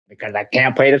because I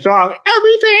can't play the song.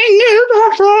 Everything is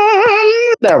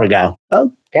awesome. There we go.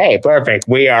 Okay, perfect.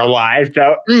 We are live.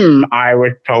 So, I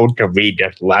was told to read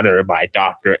this letter by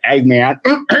Dr. Eggman.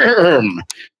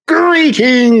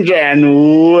 Greetings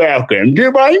and welcome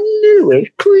to my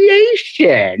newest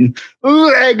creation,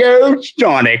 Lego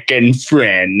Sonic and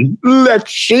Friends.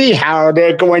 Let's see how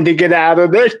they're going to get out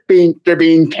of this being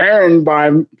turned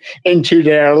into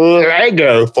their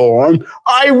Lego form.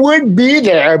 I would be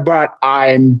there, but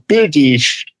I'm busy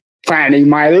planning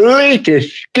my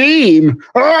latest scheme.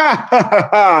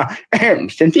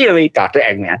 Sincerely, Dr.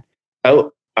 Eggman.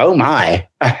 Oh my.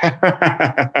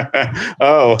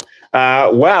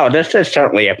 Well, this is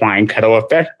certainly a fine kettle of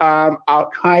fish.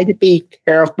 I'll try to be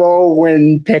careful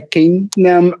when picking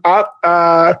them up.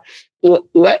 We'll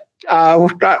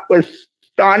start with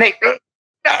Sonic.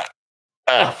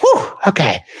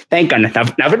 Okay. Thank goodness.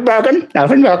 Nothing broken.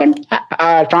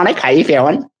 Sonic, how you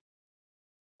feeling?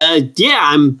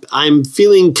 Yeah, I'm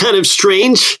feeling kind of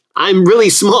strange. I'm really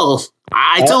small.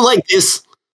 I don't like this.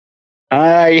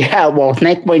 Yeah, well,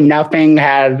 thankfully nothing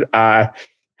has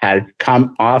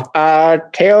come off.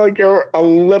 Tail, you're a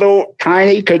little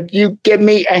tiny. Could you give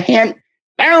me a hint?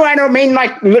 No, I don't mean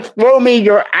like throw me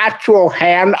your actual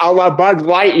hand a la Buzz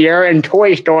Lightyear in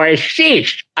Toy Story.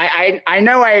 Sheesh. I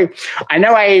know I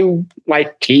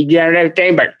like tease you and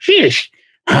everything, but sheesh.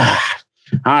 All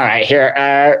right,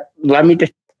 here. Let me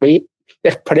just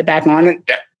put it back on.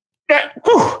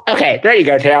 Okay, there you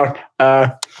go, Tail.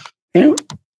 Tail.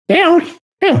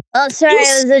 Oh, sorry,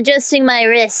 I was adjusting my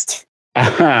wrist.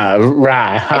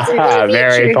 Right.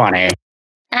 Very funny.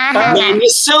 Man, you're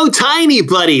so tiny,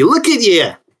 buddy. Look at you.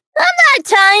 I'm not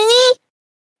tiny.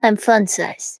 I'm fun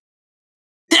size.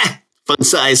 Fun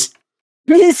size.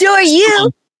 So are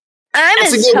you. I'm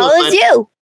as tall as you.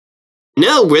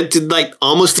 No, we're like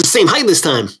almost the same height this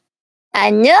time. I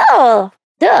know.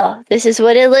 So, this is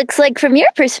what it looks like from your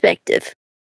perspective.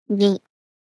 Neat.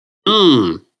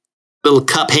 Little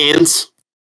cup hands.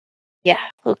 Yeah,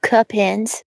 little cup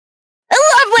hands. I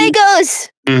love Legos!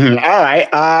 All right,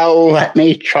 let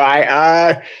me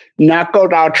try.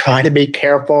 Knuckles, I'll try to be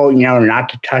careful, not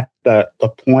to touch the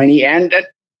pointy end.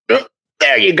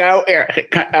 There you go. Here.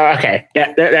 Okay,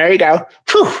 there you go.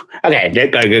 Whew. Okay,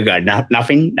 good.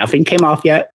 Nothing came off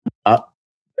yet.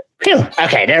 Phew.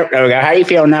 Okay, there we go. How you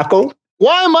feel, Knuckles?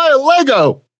 Why am I a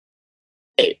Lego?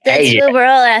 That's what we're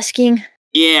all asking.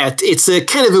 Yeah, it's a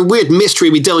kind of a weird mystery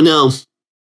we don't know.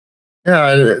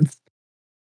 Yeah,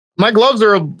 my gloves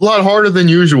are a lot harder than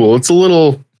usual. It's a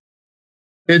little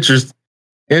interesting.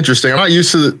 I'm not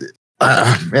used to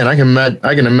man, I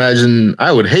can imagine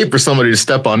I would hate for somebody to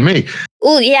step on me.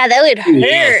 Oh, yeah, that would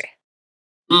hurt.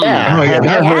 Yeah.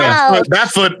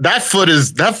 That foot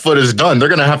is done. They're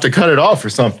gonna have to cut it off or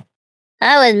something.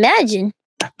 I would imagine.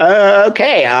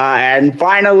 Okay, and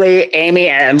finally, Amy,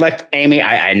 and look, Amy,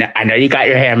 I know you got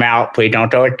your hammer out. Please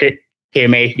don't throw it to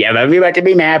me. You have every right to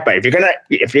be mad, but if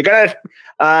you're gonna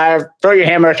throw your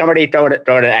hammer at somebody, throw it at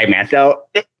Eggman. So,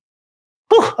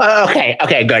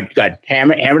 okay, good.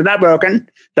 Hammer's not broken.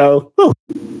 So,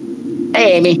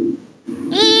 hey, Amy.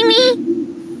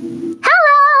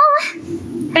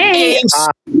 Hello. Hey.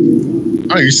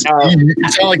 You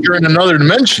sound like you're in another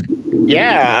dimension.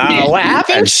 Yeah, what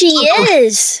happened? I think she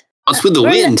is. What's with the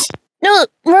wind? No,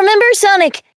 remember,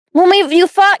 Sonic, when you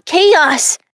fought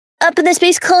Chaos up in the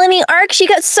Space Colony Arc, she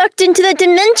got sucked into that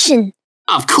dimension.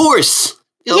 Of course.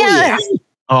 Yeah.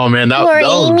 Oh, man. Poor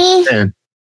Amy. Man.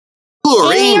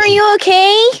 Poor Amy, are you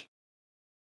okay?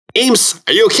 Ames,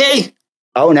 are you okay?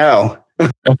 Oh, no. I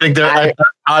think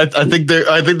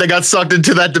they got sucked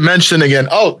into that dimension again.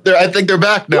 Oh, I think they're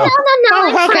back now. No,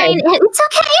 it's fine. It's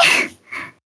okay.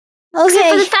 Except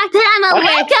for the fact that I'm a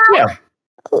Lego.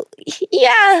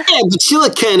 Yeah. Yeah, but you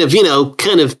look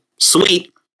kind of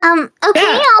sweet. Okay,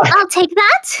 yeah. I'll take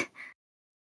that.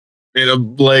 In a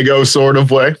Lego sort of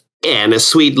way. Yeah, in a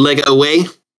sweet Lego way.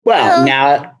 Well,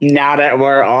 now that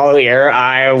we're all here,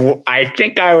 I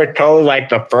think I was told like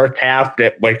the first half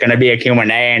that was going to be a Q&A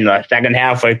and the second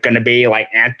half was going to be like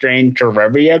answering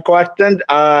trivia questions.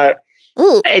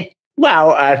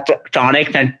 Sonic,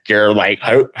 since you're like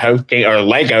hosting, or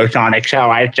Lego Sonic,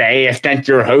 shall I say, since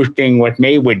you're hosting with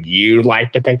me, would you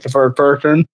like to pick the first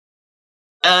person?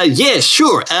 Yeah,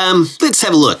 sure. Let's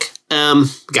have a look.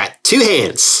 Got two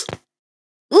hands.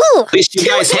 Ooh. At least you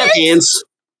guys have hands.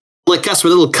 Like us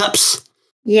with little cups.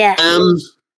 Yeah.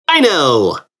 I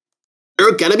know.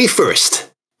 You're gonna be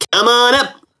first. Come on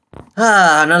up.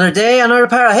 Another day, another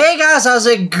pair. Hey guys, how's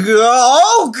it go?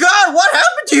 Oh God, what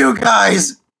happened to you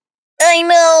guys? I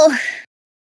know.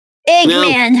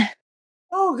 Eggman.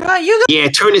 Oh God, you guys. Yeah,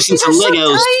 turn this into are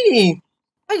Legos. so tiny.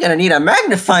 I'm gonna need a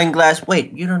magnifying glass.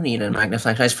 Wait, you don't need a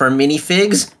magnifying glass for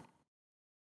minifigs?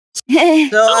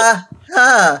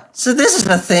 So this is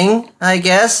a thing, I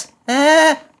guess.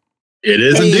 It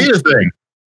is indeed a thing.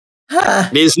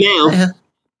 It is now.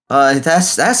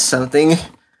 That's something.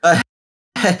 I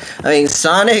mean,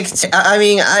 Sonic. At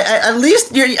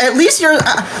least you're.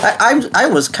 I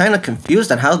was kind of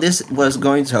confused on how this was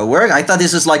going to work. I thought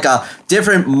this was like a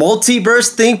different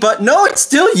multiverse thing, but no, it's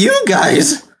still you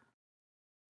guys.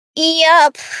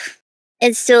 Yup,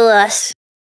 it's still us.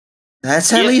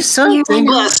 That's at least something.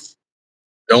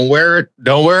 Don't wear it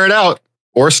out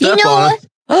or step on it.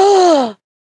 Oh,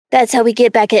 that's how we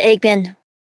get back at Eggman.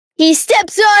 He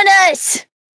steps on us.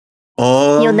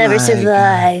 Oh, you'll never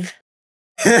survive.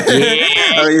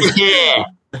 Yeah.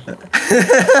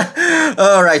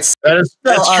 All right. That's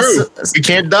true. We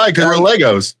can't die because we're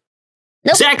Legos.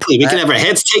 Nope. Exactly. We can have our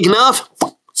heads taken off.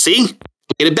 See?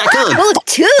 Get it back on. Oh,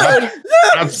 dude.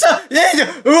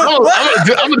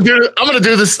 I'm gonna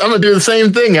do this. I'm gonna do the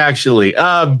same thing. Actually.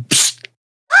 Guys,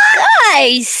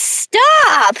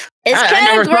 stop. It's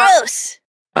kind of gross.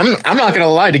 I'm not gonna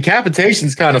lie.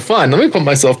 Decapitation's kind of fun. Let me put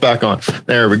myself back on.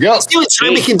 There we go. Let's do it,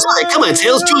 time we can do it. Come on,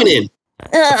 Tails, join in.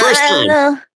 First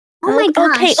time. Oh my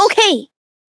gosh. Okay.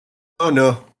 Oh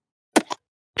no.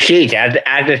 Jeez, as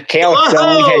the tail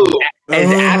showing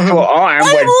his actual arm.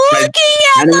 I'm looking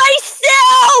at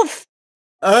myself.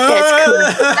 That's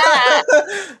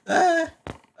cool.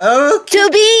 Okay. To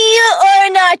be or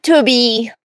not to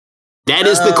be? That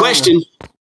is the question.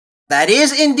 That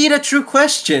is indeed a true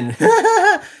question.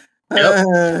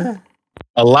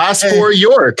 Alas for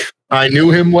York. I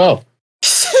knew him well.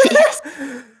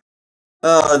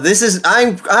 This is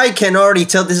I can already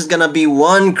tell this is gonna be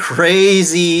one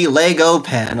crazy Lego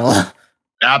panel.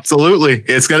 Absolutely.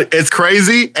 It's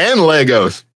crazy and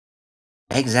Legos.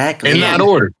 Exactly. In that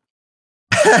order.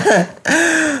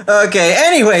 Okay,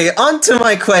 anyway, on to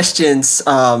my questions.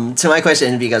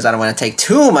 Because I don't want to take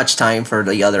too much time for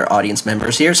the other audience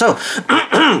members here. So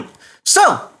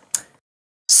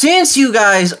since you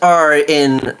guys are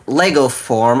in Lego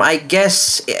form, I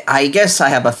guess I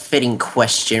have a fitting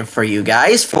question for you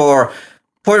guys, for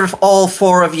all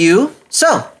four of you.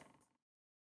 So,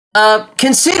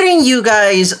 considering you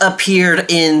guys appeared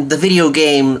in the video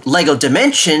game Lego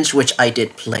Dimensions, which I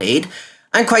did played,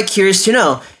 I'm quite curious to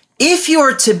know, if you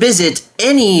were to visit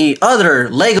any other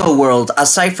Lego world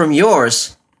aside from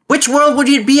yours, which world would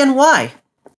it be and why?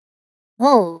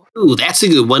 Whoa. Ooh, that's a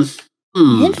good one.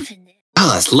 Infinite.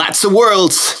 Oh, there's lots of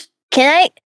worlds. Can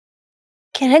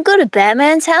I go to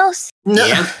Batman's house? No.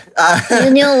 Yeah.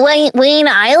 You know Wayne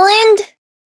Island?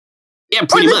 Yeah,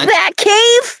 pretty or much. the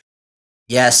Batcave?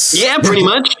 Yes. Yeah, pretty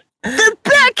much. The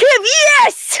Batcave,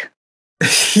 yes!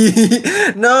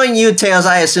 Knowing you, Tails,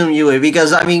 I assume you would,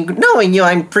 because, I mean, knowing you,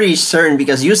 I'm pretty certain,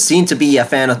 because you seem to be a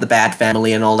fan of the Bat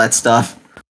Family and all that stuff.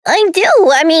 I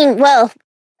do. I mean, well,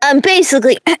 I'm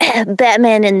basically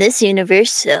Batman in this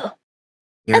universe, so...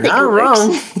 You're not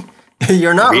wrong.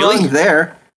 You're not wrong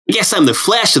there. I guess I'm the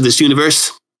Flash of this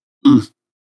universe.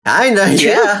 Kinda,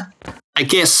 yeah. I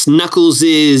guess Knuckles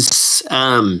is,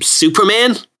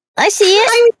 Superman? I see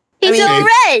it. He's all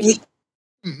red.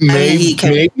 Maybe.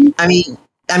 I mean,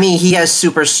 he has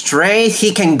super strength.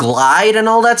 He can glide and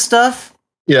all that stuff.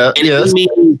 Yeah. And Yes.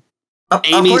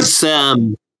 Amy's,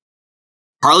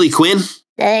 Harley Quinn?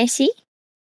 That I see.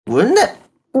 Wouldn't it?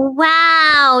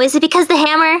 Wow. Is it because the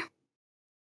hammer?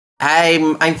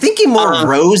 I'm thinking more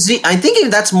Rosie. I'm thinking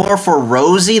that's more for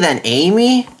Rosie than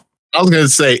Amy. I was gonna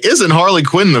say, isn't Harley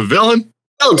Quinn the villain?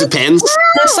 Oh, it depends.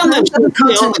 Sometimes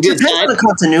Depends on the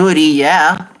continuity,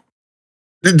 yeah.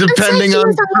 Depending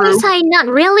on the other side, not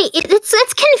really.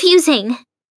 It's confusing.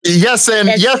 Yes and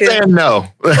That's yes true. and no.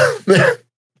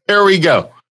 There we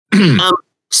go.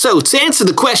 So to answer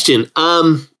the question,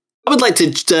 I would like to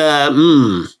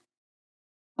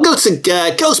go to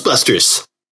Ghostbusters.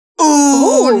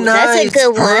 Ooh, nice. That's a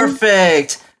good one.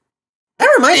 Perfect. That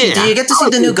reminds me, do you get to see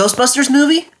the new Ghostbusters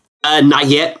movie? Not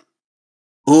yet.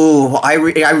 Ooh, I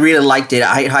really liked it.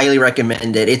 I highly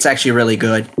recommend it. It's actually really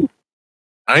good.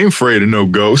 I ain't afraid of no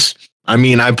ghosts. I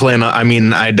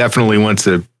definitely want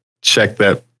to check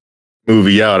that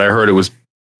movie out. I heard it was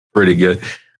pretty good.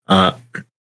 Yeah.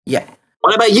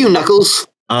 What about you, Knuckles?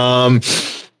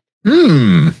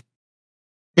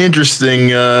 Interesting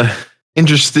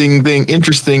thing.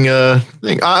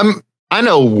 I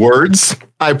know words.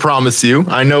 I promise you.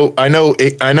 I know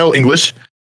English.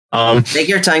 Take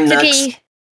your time, Nuts. Okay.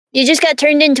 You just got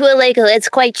turned into a Lego. It's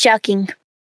quite shocking.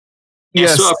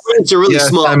 Yes. So our friends are really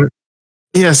small. I'm.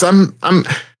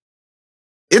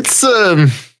 It's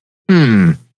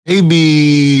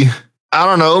maybe I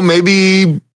don't know.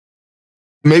 Maybe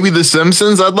maybe The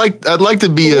Simpsons. I'd like to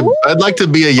be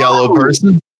a yellow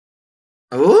person.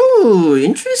 Ooh,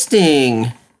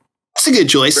 interesting. That's a good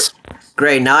choice.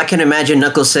 Great. Now I can imagine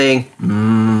Knuckles saying,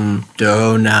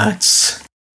 donuts.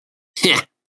 Yeah.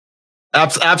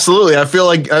 Absolutely. I feel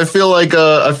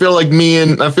like me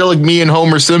and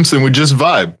Homer Simpson would just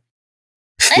vibe.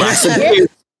 I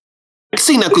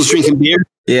see Knuckles drinking beer.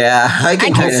 Yeah, I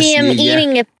can see him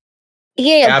eating a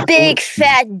big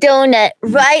fat donut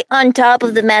right on top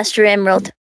of the Master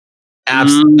Emerald.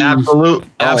 Absolute.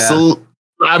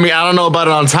 I mean, I don't know about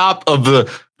it on top of the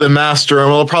Master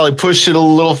Emerald. I'll probably push it a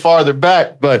little farther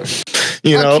back, but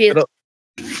that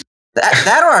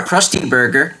or a Krusty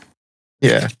Burger.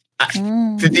 Yeah.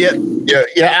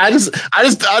 Yeah. I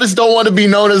just don't want to be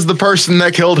known as the person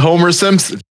that killed Homer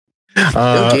Simpson.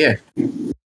 Oh dear.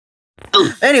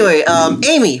 Anyway,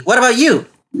 Amy, what about you?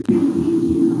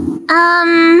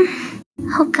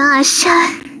 Oh gosh.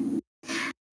 I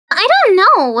don't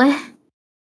know. It'd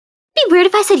be weird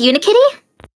if I said Unikitty.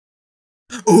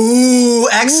 Ooh,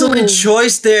 excellent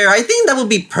choice there. I think that would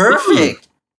be perfect.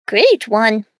 Great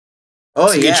one.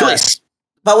 Oh, yeah. Good choice.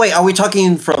 But wait, are we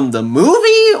talking from the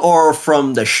movie or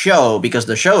from the show? Because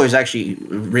the show is actually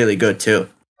really good too.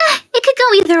 It could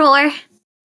go either or.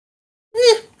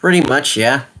 Pretty much,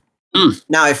 yeah.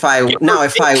 Now if I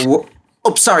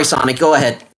sorry, Sonic, go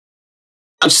ahead.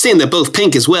 I'm saying they're both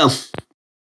pink as well.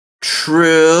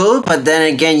 True, but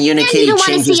then again, Unikitty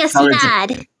changes color.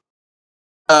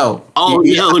 No.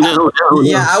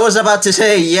 Yeah, I was about to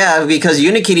say, yeah, because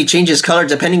Unikitty changes color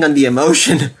depending on the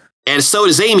emotion. And so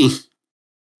does Amy.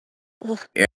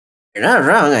 You're not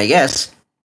wrong, I guess.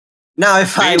 Now,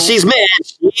 if she's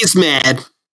mad.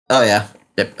 Oh, yeah.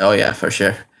 Yep. Oh, yeah, for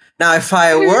sure. Now, if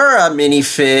I were a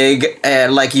minifig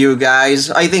like you guys,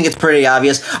 I think it's pretty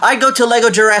obvious. I'd go to Lego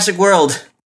Jurassic World.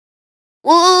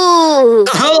 Ooh.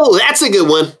 Oh, that's a good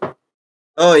one.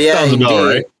 Oh, yeah. Sounds about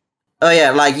right. Oh,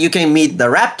 yeah, like you can meet the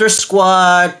Raptor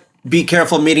Squad. Be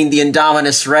careful meeting the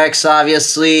Indominus Rex,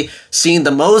 obviously. Seeing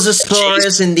the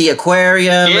Mosasaurus in the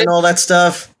aquarium and all that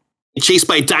stuff. Chased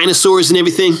by dinosaurs and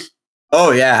everything.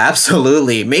 Oh, yeah,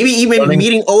 absolutely. Maybe even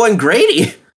meeting Owen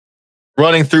Grady.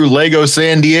 Running through Lego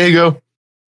San Diego.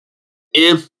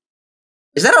 Yeah.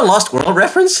 Is that a Lost World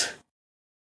reference?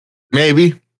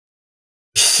 Maybe.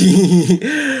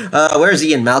 Where's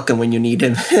Ian Malcolm when you need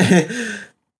him?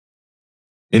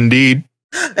 Indeed.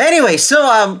 Anyway,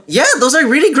 so, yeah, those are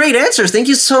really great answers. Thank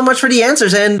you so much for the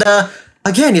answers. And,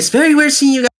 again, it's very weird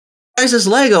seeing you guys as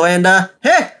Lego. And,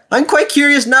 hey, I'm quite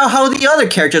curious now how the other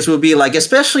characters will be like,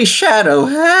 especially Shadow,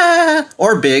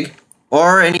 or Big,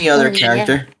 or any other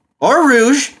character. Or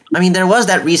Rouge. I mean, there was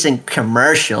that recent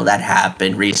commercial that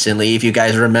happened recently, if you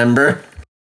guys remember.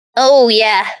 Oh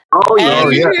yeah. Oh yeah.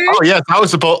 Oh yeah. I was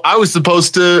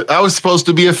supposed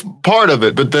to be a part of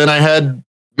it, but then I had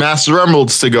Master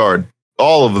Emeralds to guard.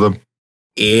 All of them.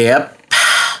 Yep.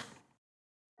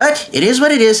 But it is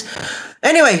what it is.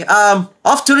 Anyway,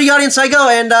 off to the audience I go,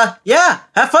 and yeah,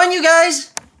 have fun, you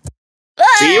guys.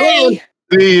 Bye.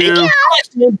 See you.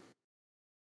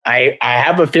 I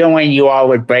have a feeling you all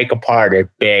would break apart if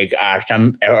Big, or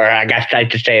I guess I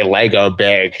should say Lego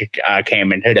Big,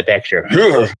 came into the picture.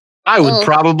 I would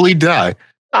probably die.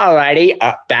 Alrighty,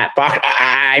 that box.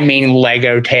 I mean,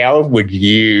 Lego Tail. Would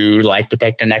you like to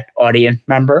pick the next audience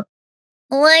member?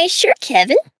 Why, sure,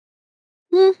 Kevin.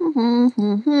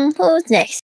 Who's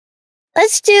next?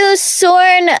 Let's do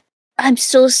Soren. I'm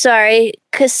so sorry,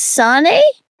 Kasane?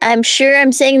 I'm sure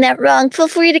I'm saying that wrong. Feel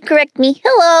free to correct me.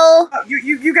 Hello.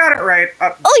 You got it right.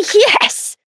 Oh,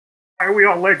 yes. Why are we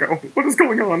on Lego? What is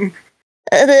going on?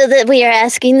 We are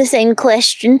asking the same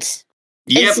questions.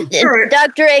 Yep. It's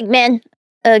Dr. Eggman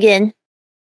again.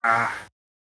 Yeah,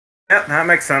 that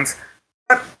makes sense.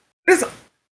 I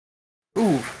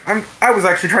was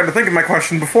actually trying to think of my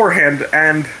question beforehand,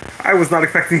 and I was not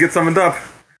expecting to get summoned up,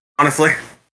 honestly.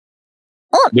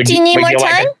 Oh, do you need more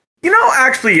time?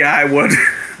 Actually, yeah, I would.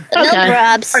 No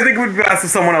probs. I think it would be best if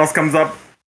someone else comes up.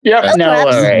 Yep, no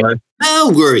worries.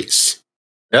 No worries.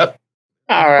 Yep.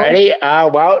 Alrighty,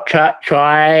 well,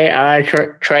 try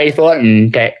Trey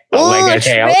Thornton. Lego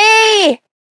Tail. Trey!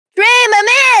 Trey, my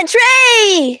man,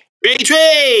 Trey!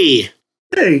 Trey!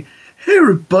 Hey,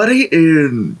 everybody,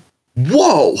 and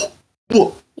whoa!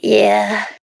 Yeah.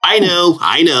 I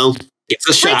know. It's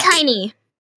a shock. We're tiny.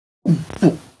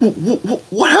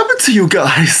 What happened to you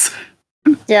guys?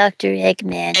 Dr.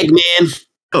 Eggman.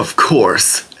 Of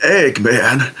course,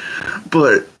 Eggman.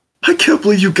 But I can't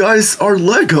believe you guys are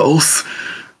Legos.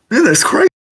 Man, that's crazy.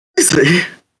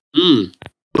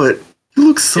 But you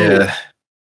look so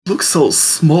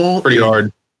small. Pretty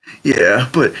hard. Yeah,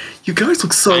 but you guys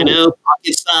look so... I know,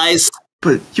 pocket size.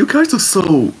 But you guys are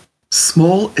so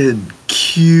small and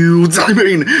cute. I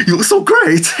mean, you look so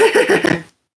great. Yeah,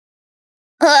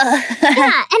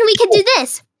 and we can do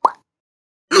this.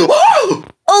 Oh!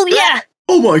 Oh, yeah.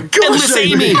 Oh my gosh,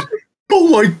 Amy! Oh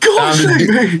my gosh,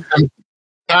 Amy!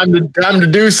 Time to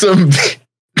do some.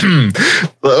 I'm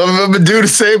gonna do the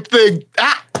same thing.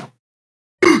 Ah!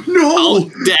 No!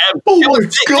 Oh, damn. Oh my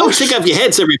Don't gosh! stick up your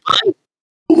heads, everybody.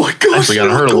 Oh my gosh! Actually,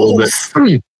 got hurt a little bit.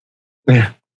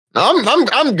 Yeah,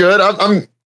 I'm good. I'm You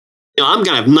know, I'm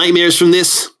gonna have nightmares from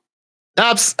this.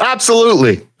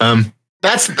 absolutely.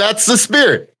 That's the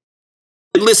spirit.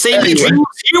 Let's say Anyway. dreams.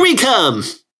 Here we come.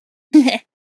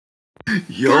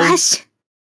 Yo, Gosh.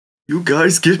 you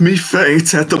guys give me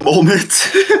faint at the moment.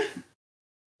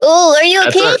 Oh, are you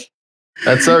okay?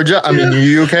 That's our job. I mean,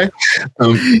 you okay?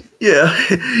 Yeah,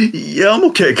 I'm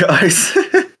okay, guys.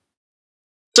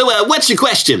 So, what's your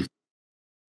question?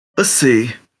 Let's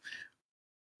see.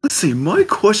 My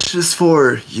question is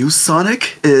for you,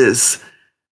 Sonic, is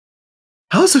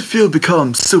how does it feel to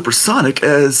become supersonic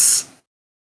as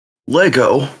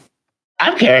Lego?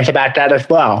 I'm curious about that as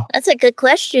well. That's a good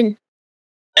question.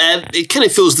 It kind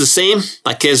of feels the same,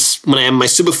 like as when I am my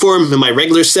super form and my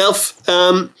regular self.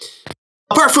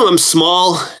 Apart from I'm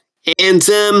small, and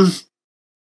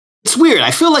it's weird.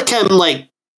 I feel like I'm like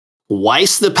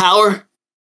twice the power.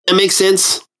 That makes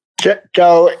sense.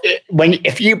 So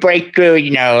if you break through,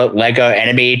 Lego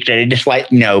enemies, they just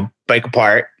break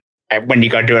apart when you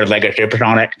go to a Lego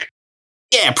Supersonic.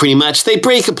 Yeah, pretty much. They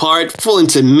break apart, fall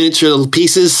into miniature little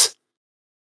pieces.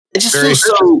 I just feel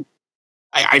so.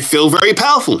 I feel very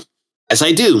powerful, as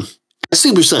I do.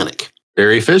 Supersonic.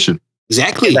 Very efficient.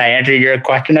 Exactly. Did I answer your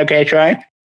question okay, Troy?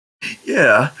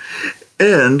 Yeah,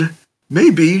 and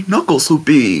maybe Knuckles will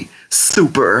be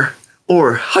super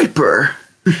or hyper.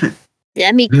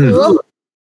 That'd be cool.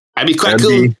 That'd be quite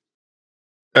cool.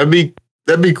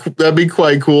 That'd be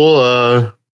quite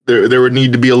cool. There would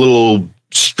need to be a little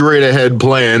straight ahead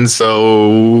plan,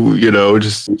 so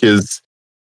just because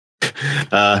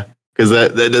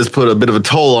that does put a bit of a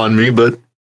toll on me, but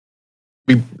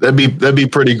that'd be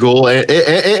pretty cool, and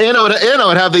I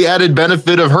would have the added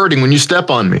benefit of hurting when you step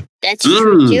on me. That's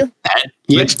true, too.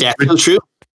 That's true.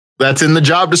 That's in the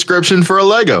job description for a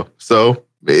Lego, so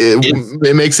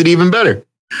it makes it even better.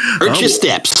 Hurt your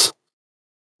steps.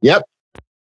 Yep.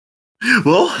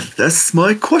 Well, that's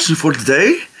my question for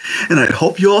today, and I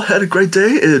hope you all had a great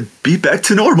day and be back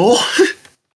to normal.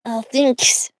 Oh,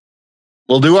 thanks.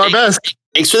 We'll do our best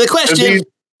Thanks for the question.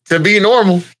 to be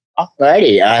normal.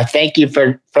 Alrighty. Thank you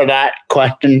for that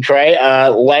question, Trey.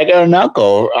 Lego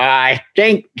Knuckle. I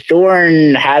think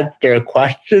Soren has their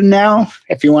question now.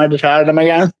 If you wanted to try them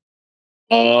again.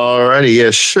 Alrighty,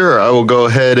 yeah, sure. I will go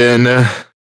ahead and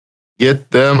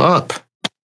get them up.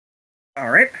 All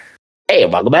right. Hey,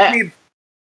 welcome back.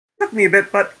 Took me a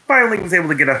bit, but finally was able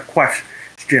to get a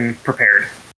question prepared.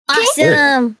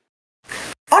 Awesome.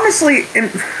 Honestly,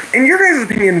 in your guys'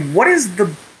 opinion, what is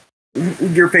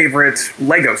your favorite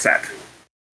Lego set?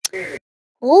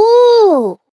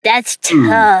 Ooh, that's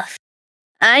tough.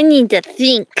 I need to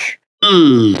think. Do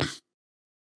our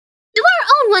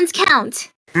own ones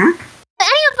count? Hmm?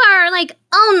 Any of our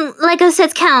own Lego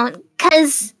sets count?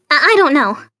 Cause I don't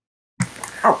know.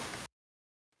 Oh,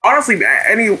 honestly,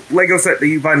 any Lego set that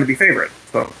you find to be favorite.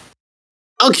 So,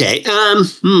 Okay.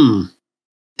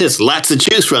 There's lots to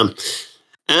choose from.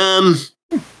 I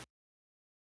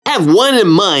have one in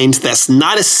mind that's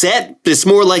not a set, but it's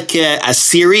more like a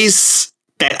series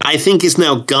that I think is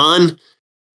now gone.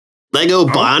 Lego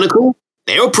Bionicle.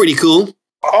 They were pretty cool.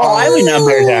 Oh, I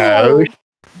remember those.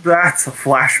 that's a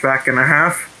flashback and a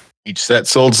half. Each set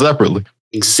sold separately.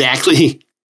 Exactly.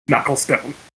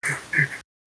 Knucklestone.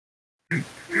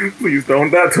 Please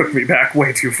don't. That took me back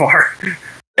way too far.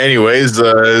 Anyways,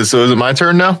 so is it my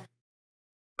turn now?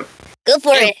 Go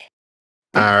for it.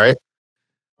 All right.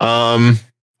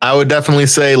 I would definitely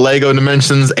say Lego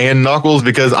Dimensions and Knuckles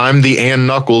because I'm the and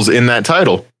Knuckles in that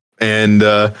title, and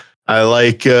I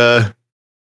like and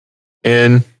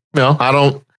I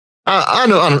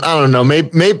don't know.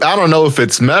 Maybe I don't know if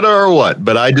it's meta or what,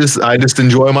 but I just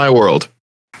enjoy my world.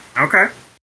 Okay.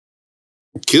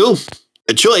 Cool.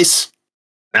 A choice.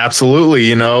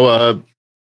 Absolutely.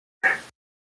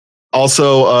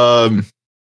 Also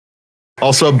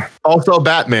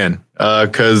Batman,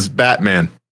 because Batman.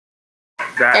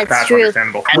 That's true.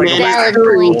 Understandable. Valid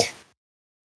point.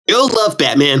 You'll love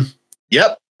Batman.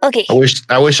 Yep. Okay.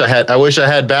 I wish I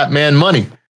had Batman money.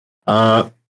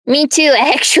 Me too,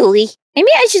 actually. Maybe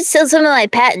I should sell some of my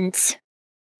patents.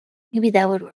 Maybe that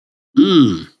would work.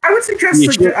 I would suggest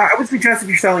if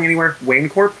you're selling anywhere, Wayne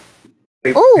Corp.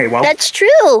 They Oh, pay well. that's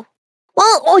true.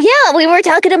 Well, yeah, we were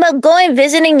talking about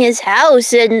visiting his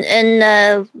house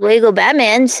and Lego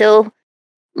Batman, so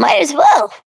might as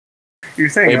well. You're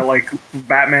saying that like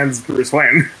Batman's Bruce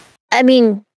Wayne. I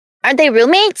mean, aren't they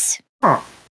roommates? Huh.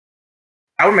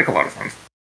 That would make a lot of sense.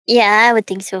 Yeah, I would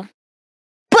think so.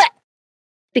 But,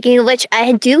 speaking of which,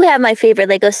 I do have my favorite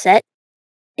Lego set.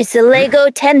 It's the Lego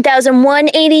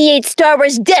 10,188 Star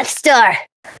Wars Death Star.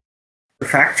 The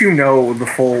fact you know the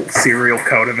full serial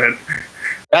code of it.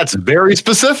 That's very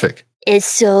specific. It's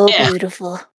so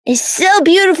beautiful. It's so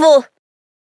beautiful.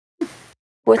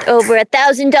 Worth over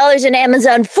 $1,000 on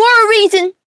Amazon for a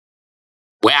reason.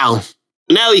 Wow.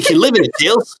 Now you can live in it,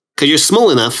 Tails, because you're small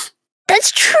enough.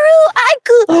 That's true. I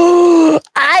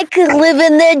could live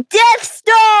in the Death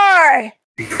Star.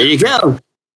 There you go.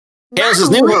 Tails'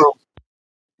 new home.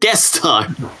 Death Star.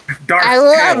 I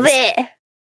love it.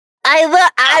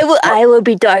 I would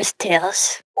be Darth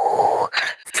Tails.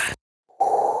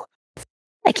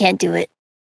 I can't do it,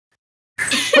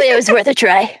 but it was worth a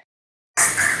try.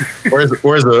 Where's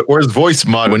the voice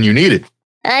mod when you need it?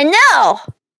 I know,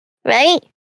 right?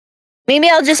 Maybe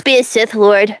I'll just be a Sith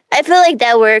Lord. I feel like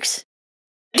that works.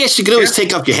 I guess you could always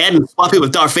take off your head and swap it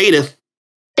with Darth Vader.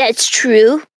 That's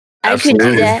true. I could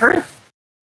do that.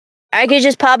 I could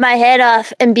just pop my head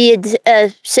off and be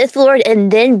a Sith Lord and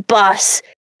then boss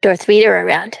Darth Vader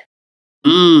around.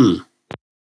 I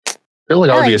feel like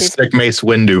I'll be a sick Mace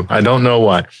Windu. I don't know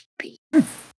why.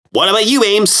 What about you,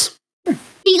 Ames? The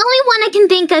only one I can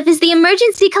think of is the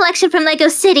emergency collection from Lego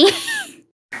City.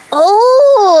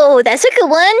 Oh, that's a good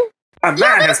one.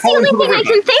 That's the only thing I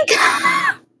can think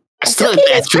of. That's not a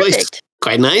bad choice.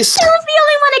 Quite nice. That was the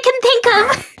only one I can think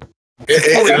of. It's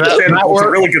a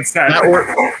really good set.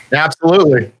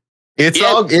 Absolutely. It's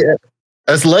all.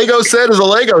 As Lego set is a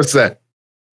Lego set.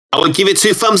 I would give it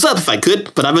 2 thumbs up if I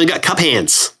could, but I've only got cup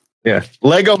hands. Yeah,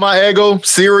 Lego my ego,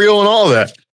 cereal, and all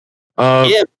that.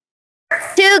 Yeah.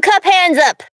 2 cup hands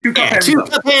up. 2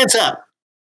 cup hands up.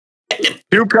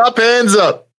 2 cup hands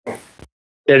up.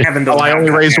 I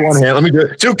only raised one hand. Let me do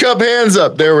it. 2 cup hands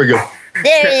up. There we go.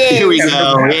 There it is. Here we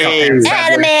go. Hey.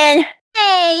 Adam-man.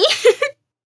 Hey.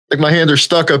 Like my hands are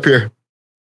stuck up here.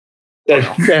 Does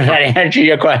that answer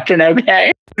your question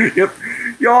okay? Yep.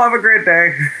 Y'all have a great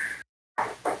day.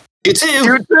 You too.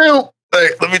 You too. Hey,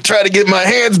 let me try to get my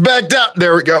hands back down.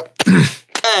 There we go.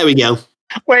 There we go.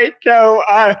 Wait, so,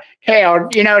 Hale,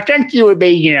 since you would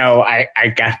be,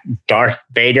 I guess Darth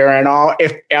Vader and all,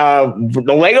 if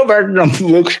the Lego version of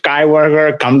Luke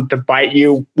Skywalker comes to fight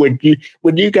you, would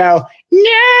you go,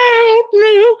 no,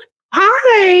 Luke,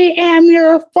 I am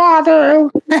your father?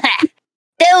 That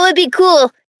would be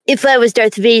cool if I was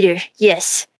Darth Vader.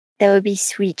 Yes, that would be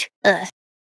sweet.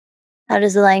 How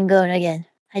does the line go again?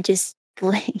 I just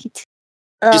blanked.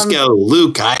 Just go,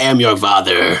 Luke, I am your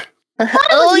father.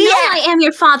 Oh, yeah. I am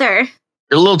your father.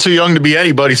 You're a little too young to be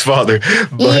anybody's father.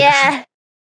 But Yeah.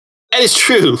 That is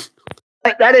true.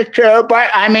 That is true,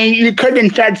 but I mean, you could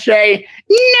instead say,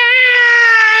 no!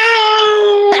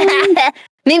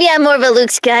 Maybe I'm more of a Luke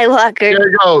Skywalker. There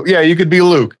you go. Yeah, you could be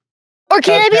Luke. Or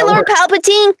can I be Lord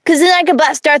Palpatine? Because then I can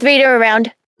boss Darth Vader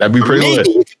around. That'd be pretty lit.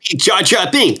 Maybe you could be Jar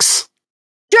Jar Binks.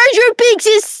 Jar Jar Binks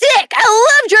is sick.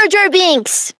 I love Jar Jar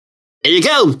Binks. There you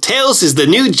go. Tails is the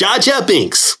new Jar Jar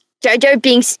Binks. Jar Jar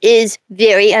Binks is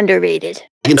very underrated.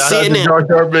 I can see it now. Jar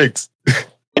Jar Binks.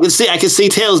 I can see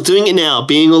Tails doing it now,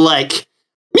 being all like,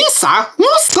 Misa,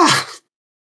 Musa.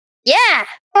 Yeah.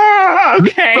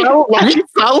 Okay.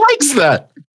 I likes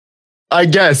that. I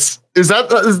guess. Was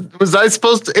I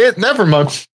supposed to? Never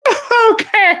mind.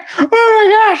 Okay. Oh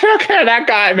my gosh. Okay, that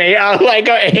got me. I was like,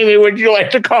 Amy, would you like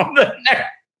to call the next?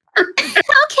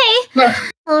 Okay.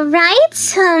 All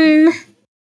right.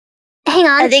 Hang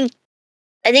on.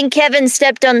 I think Kevin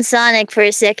stepped on Sonic for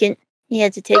a second. He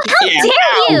had to take it. How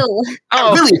dare you?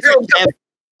 Oh, really?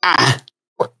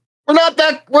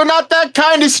 We're not that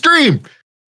kind of stream.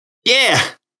 Yeah.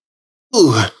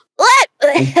 Ooh. What?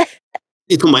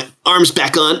 You put my arms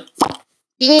back on.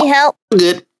 You need help? I'm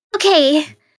good. Okay.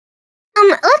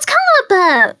 Let's call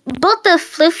up both the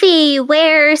Floofy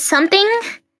Wear something.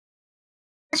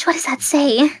 What does that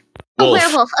say? A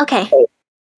werewolf. Okay.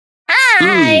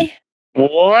 Hi.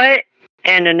 What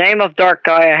in the name of Dark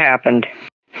Gaia happened?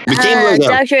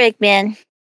 Dr. Eggman.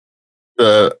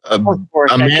 A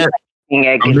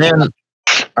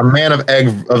man of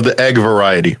the egg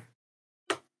variety.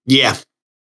 Yeah.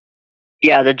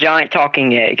 Yeah, the giant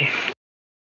talking egg.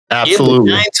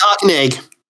 Absolutely. Giant talking egg.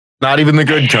 Not even the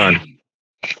good kind.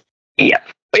 Yeah.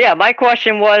 But yeah, my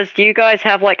question was, do you guys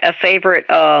have like a favorite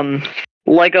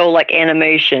Lego like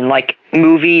animation, like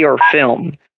movie or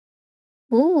film?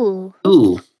 Ooh.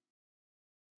 Ooh.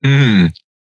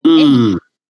 I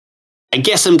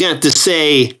guess I'm going to have to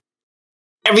say,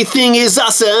 everything is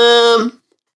awesome.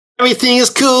 Everything is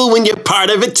cool when you're part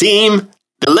of a team.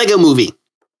 The Lego Movie.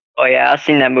 Oh yeah, I've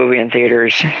seen that movie in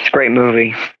theaters. It's a great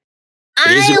movie.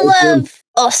 I love...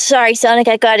 Oh, sorry, Sonic.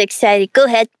 I got excited. Go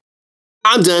ahead.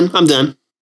 I'm done.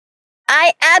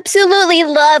 I absolutely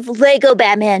love Lego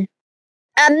Batman.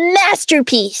 A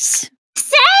masterpiece.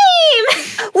 Same!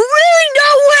 Really?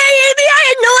 No way, Amy! I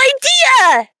had no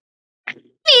idea! I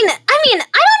mean, I don't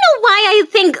know why I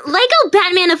think Lego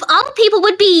Batman of all people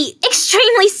would be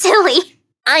extremely silly.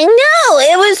 I know!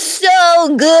 It was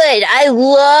so good. I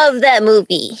love that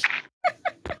movie.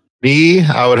 Me,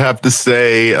 I would have to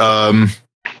say the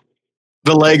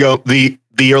Lego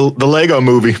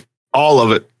Movie, all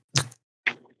of it.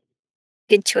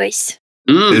 Good choice.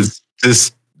 Is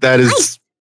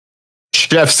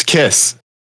chef's kiss,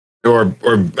 or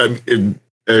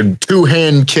a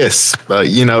two-hand kiss. That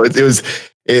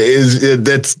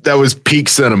was peak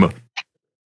cinema.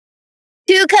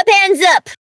 2 cup hands up.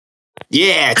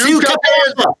 Yeah, 2 cup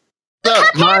hands up.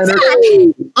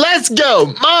 Let's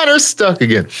go. Mine are stuck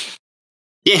again.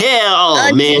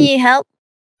 Yeah, man. Can you help?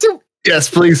 Yes,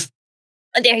 please.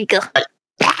 Oh, there you go.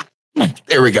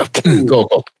 There we go.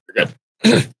 Go. Good.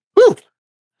 Woo.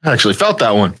 I actually felt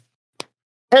that one.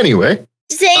 Anyway.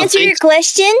 Does that answer your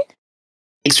question?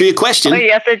 Thanks for your question. Oh,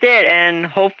 yes, it did. And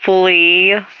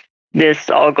hopefully this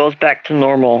all goes back to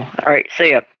normal. All right,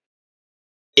 see ya.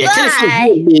 Yeah, kind of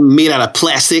feels weird being made out of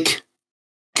plastic.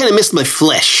 Kind of missed my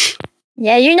flesh.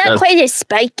 Yeah, you're not quite as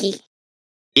spiky.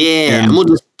 Yeah, more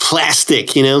just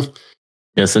plastic,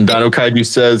 Yes, and Dino Kaiju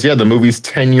says, the movie's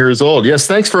 10 years old. Yes,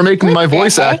 thanks for making my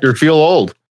voice actor feel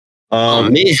old. Oh,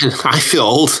 man, I feel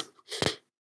old.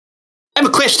 I have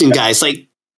a question, guys. Like,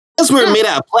 because we're made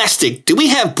out of plastic, do we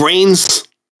have brains?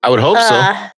 I would hope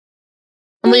so.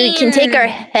 We can take our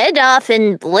head off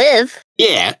and live.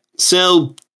 Yeah,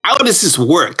 so how does this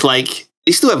work? Like, do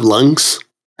you still have lungs?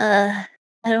 I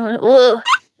don't know. Whoa.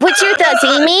 What's your thoughts,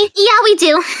 Amy? Yeah, we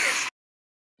do.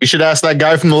 You should ask that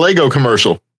guy from the Lego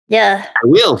commercial. Yeah. I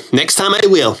will. Next time I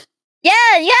will. Yeah,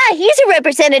 he's a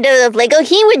representative of Lego.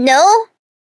 He would know.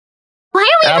 Why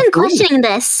are we even questioning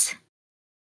this?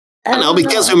 I don't know,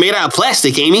 because we're made out of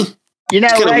plastic, Amy.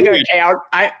 Lego Town.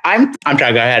 I'm trying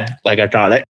to go ahead. Lego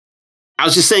Town. I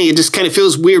was just saying, it just kind of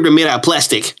feels weird we're made out of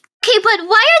plastic. Okay, but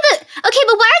why are the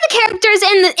characters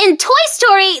in Toy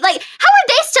Story, like, how are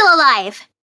they still alive?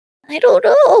 I don't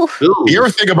know. Ooh. You ever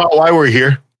think about why we're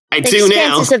here? I do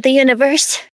now. The of the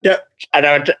universe. Yeah,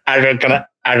 I was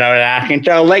asking.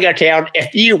 So, Lego Town,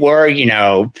 if you were,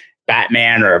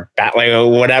 Batman or Bat Lego,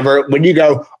 whatever, would you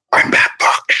go, I'm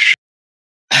Batbox?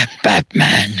 I'm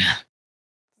Batman.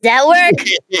 Does that work?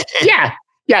 Yeah,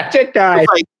 it does.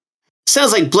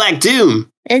 Sounds like Black Doom.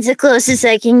 It's the closest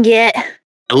I can get.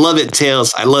 I love it,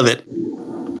 Tails. I love it.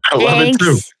 I love it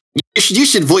too. You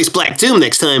should voice Black Doom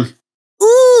next time.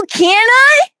 Ooh, can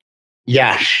I?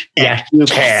 Yes, you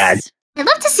can. I'd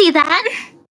love to see that.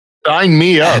 Sign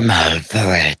me up. I'm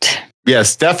over it.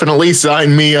 Yes, definitely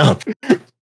sign me up.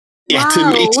 Yeah,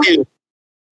 to me too.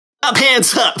 Up,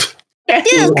 hands up.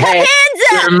 Dude, cut hands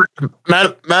up.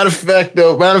 Matter of fact,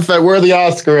 where the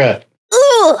Oscar at?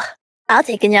 Ooh, I'll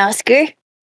take an Oscar.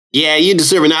 Yeah, you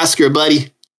deserve an Oscar,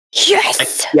 buddy.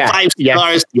 Yes. Like 5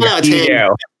 stars. 10 out of 10.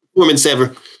 Performance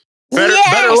ever.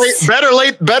 Better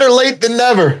late than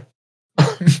never.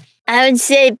 I would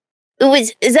say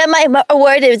is that my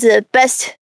award? It was the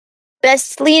best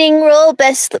leading role,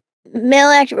 best male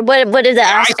actor. What do the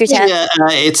Oscars have?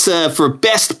 It's for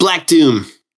best Black Doom.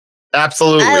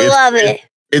 Absolutely, I love it.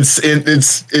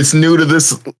 It's new to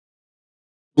this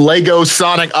Lego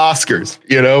Sonic Oscars.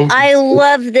 I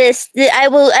love this. I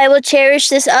will cherish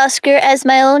this Oscar as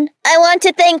my own. I want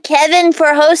to thank Kevin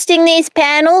for hosting these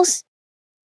panels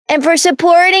and for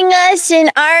supporting us in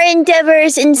our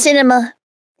endeavors in cinema.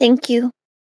 Thank you.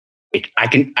 I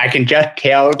can just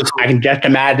tell. I can just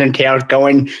imagine Tails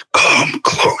going, "Come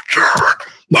closer,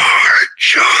 my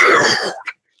child,"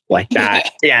 like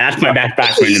that. Yeah, that's my best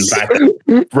Batman impression.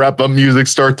 Wrap up music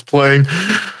starts playing.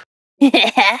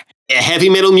 Yeah, heavy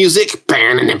metal music.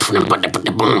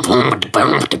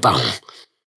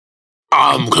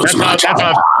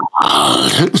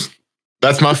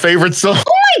 That's my favorite song.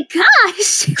 Oh my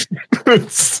gosh!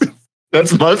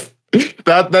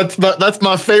 That's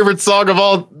my favorite song of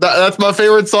all. That's my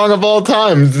favorite song of all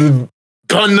time.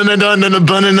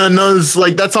 It's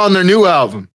like that's on their new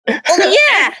album. Oh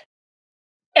yeah.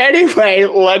 Anyway,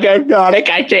 Lego Sonic,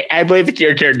 I believe it's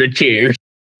your turn to choose.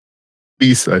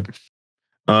 B-side.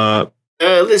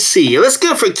 Let's see. Let's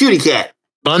go for Cutie Cat.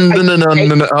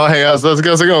 Oh, hey, how's it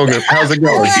going? How's it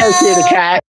going? Cutie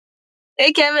Cat.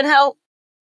 Hey, Kevin, how?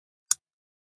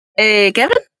 Hey,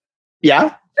 Kevin?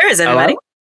 Yeah? Where is everybody?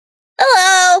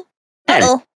 Hello.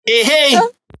 Uh-oh. Hey.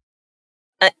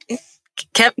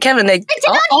 Kevin,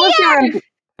 all of you are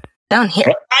down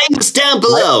here. I'm just down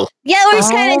below. Yeah, we're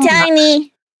kind of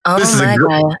tiny. Oh This is my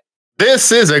god.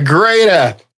 This is a great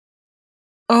app.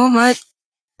 Oh my.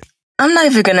 I'm not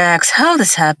even gonna ask how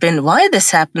this happened, why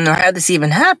this happened, or how this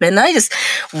even happened.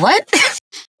 What?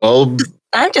 Well,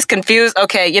 I'm just confused.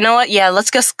 Okay, you know what? Yeah, let's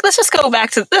just go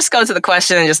to the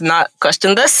question and just not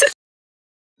question this.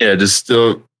 yeah, just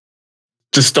don't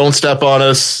step on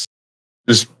us.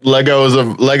 Just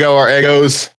Lego our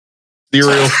egos.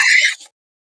 Cereal.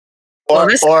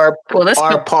 Or pull it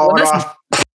off.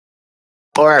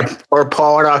 Or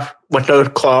pull it off with those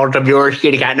claws of yours.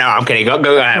 Kitty cat. No, I'm kidding.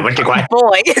 Go ahead. What's your question?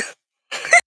 Boy.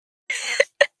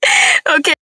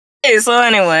 Okay, so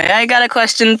anyway, I got a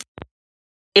question.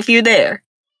 If you dare.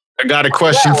 I got a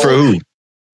question for who?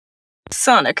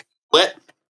 Sonic. What?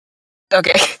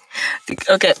 Okay.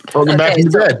 Welcome back in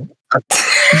bed.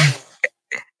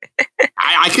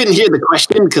 I couldn't hear the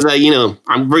question because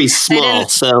I'm very small.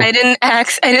 I didn't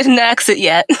ask it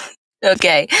yet.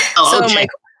 Okay. Oh, okay.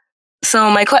 So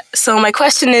my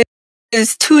question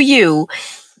is to you.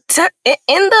 In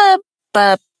the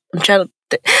I'm trying to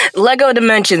Lego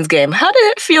Dimensions game, how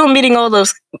did it feel meeting all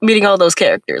those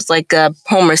characters like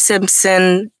Homer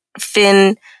Simpson,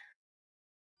 Finn?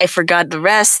 I forgot the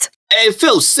rest.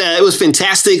 It was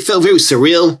fantastic. It felt very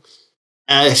surreal.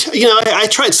 I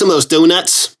tried some of those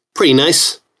donuts. Pretty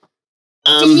nice.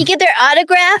 Did you get their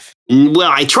autograph?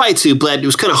 Well, I tried to, but it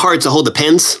was kind of hard to hold the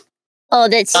pens. Oh,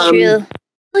 that's true.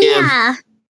 Oh, yeah. I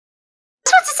was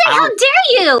about to say, how dare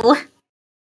you? I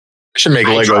should make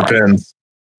Lego pens.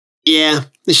 Yeah,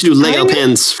 they should do Lego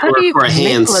pens for our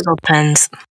hands. Lego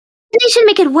pens. They should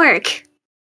make it work.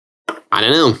 I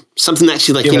don't know. Something that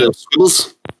actually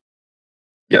scribbles.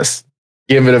 Yes.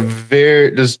 Give it a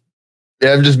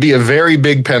just be a very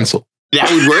big pencil. That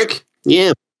would work.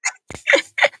 Yeah.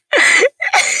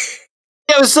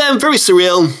 It was very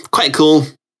surreal, quite cool.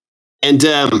 And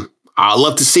I'd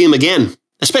love to see him again,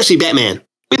 especially Batman.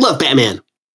 We love Batman.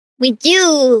 We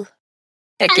do.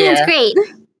 Heck Batman's yeah. great.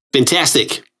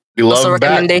 Fantastic. We love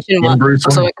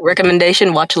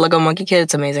recommendation, watch Lego Monkey Kid.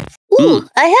 It's amazing. Ooh,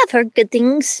 I have heard good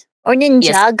things. Or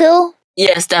Ninjago.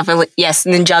 Yes, definitely. Yes,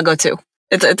 Ninjago too.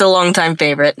 It's a long time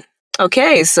favorite.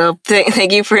 Okay, so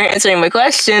thank you for answering my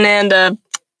question, and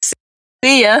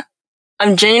see ya.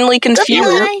 I'm genuinely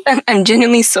confused. I'm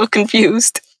genuinely so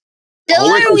confused. So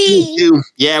are we.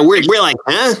 Yeah, we're like,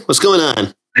 huh? What's going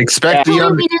on? Expect the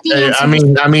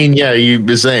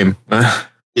the same.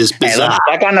 Is bizarre.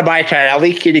 Like on the bike side, at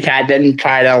least Kitty Cat didn't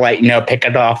try to pick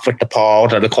it off with the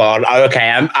paws or the claws. Oh, okay,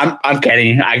 I'm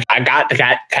kidding. I got the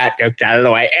cat jokes out of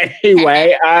the way.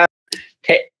 Anyway,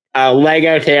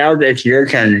 Lego Tails, it's your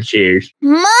turn to choose.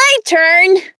 My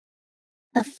turn.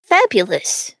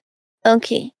 Fabulous.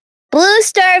 Okay. Blue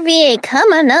Star VA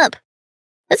coming up.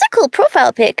 That's a cool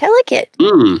profile pic. I like it.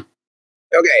 Okay,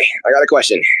 I got a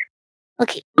question.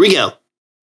 Okay. Here we go.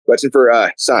 Question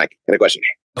for Sonic. Got a question.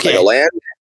 Okay. Lego Land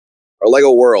or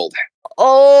Lego World?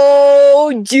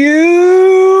 Oh,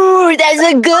 dude, that's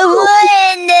a good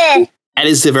one. That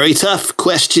is a very tough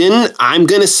question. I'm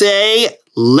going to say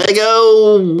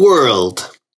Lego World.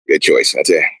 Good choice. It's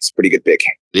a pretty good pick.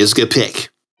 It is a good pick.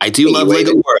 I do love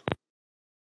Lego World.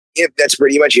 Yep, that's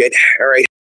pretty much it. All right.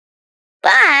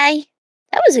 Bye.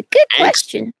 That was a good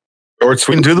question. Short,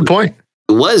 sweet, and to the point.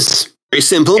 It was very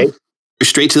simple. Okay.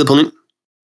 Straight to the point.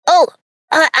 Oh,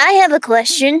 I have a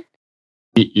question.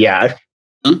 Yeah.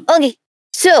 Okay,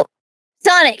 so,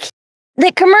 Sonic,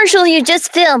 the commercial you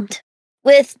just filmed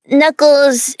with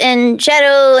Knuckles and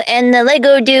Shadow and the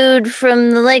Lego dude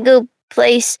from the Lego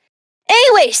place.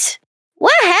 Anyways,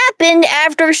 what happened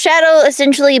after Shadow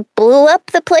essentially blew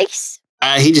up the place?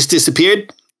 He just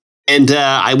disappeared, and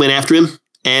I went after him,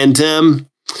 and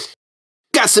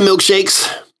got some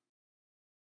milkshakes.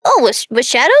 Oh, was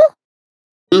Shadow?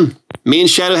 Me and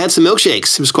Shadow had some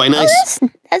milkshakes. It was quite nice. Oh,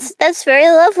 that's very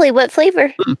lovely. What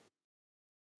flavor?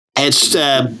 It's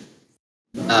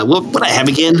what I have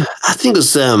again? I think it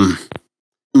was banana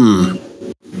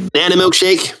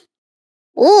milkshake.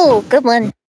 Ooh, good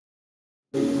one.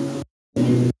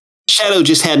 Shadow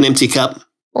just had an empty cup.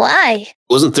 Why?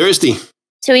 Wasn't thirsty.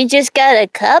 So he just got a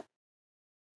cup?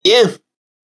 Yeah.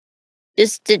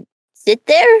 Just to sit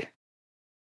there?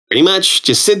 Pretty much.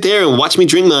 Just sit there and watch me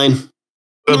drink mine.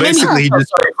 So basically, he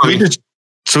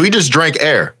just drank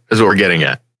air, is what we're getting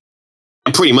at.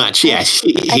 Pretty much, yeah.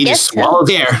 He just swallowed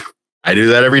air. I do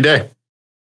that every day.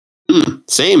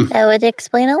 Same. That would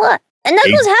explain a lot. And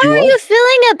Knuckles, how are you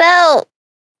feeling about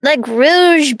like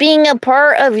Rouge being a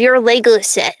part of your Lego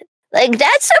set. Like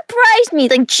that surprised me.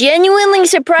 Like genuinely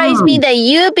surprised me that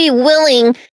you'd be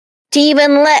willing to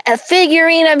even let a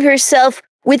figurine of yourself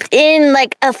within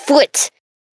like a foot.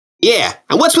 Yeah,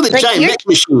 and what's with a Like, giant mech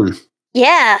machine?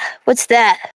 Yeah, what's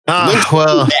that? I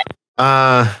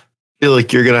feel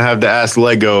like you're gonna have to ask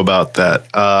Lego about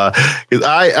that. 'Cause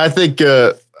I think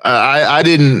I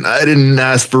didn't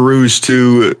ask for Rouge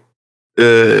to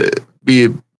be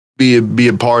a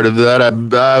part of that.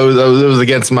 It was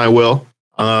against my will.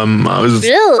 I was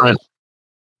Really?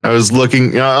 I was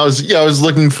looking. I was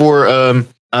looking for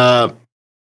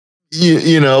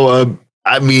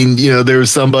I mean, there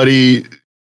was somebody.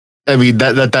 I mean,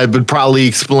 that would probably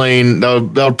explain. That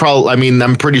would probably. I mean,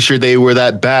 I'm pretty sure they were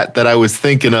that bat that I was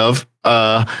thinking of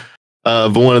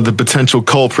one of the potential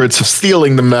culprits of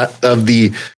stealing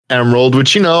the emerald.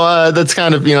 Which that's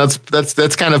kind of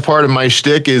that's kind of part of my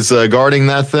shtick is guarding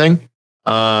that thing.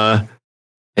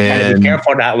 And be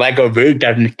careful that Lego boot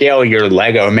doesn't steal your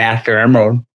Lego Master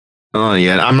Emerald. Oh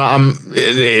yeah, I'm no.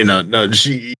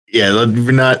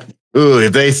 We're not. Ooh,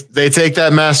 if they take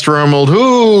that Master Emerald,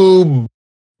 ooh,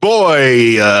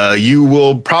 boy, you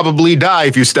will probably die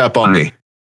if you step on me.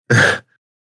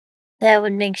 That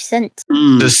would make sense.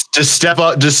 Just step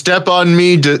on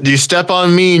me. You step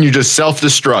on me and you just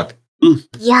self-destruct.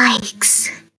 Yikes.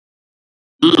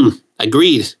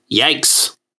 Agreed.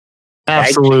 Yikes.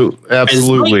 Absolutely.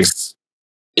 As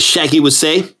Shaggy would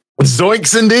say.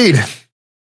 Zoinks indeed.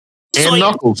 And Zoink.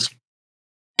 Knuckles.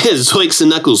 Zoinks and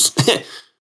Knuckles.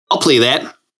 I'll play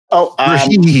that. Oh,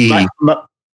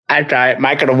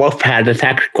 Michael the Wolf has a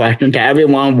text question to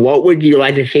everyone. What would you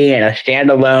like to see in a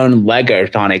standalone Lego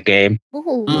Sonic game?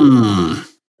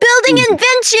 Building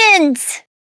inventions!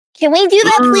 Can we do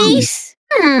that, please?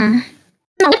 That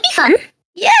would be fun.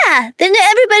 Yeah, then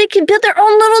everybody can build their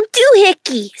own little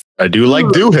doohickeys. I do like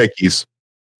doohickeys.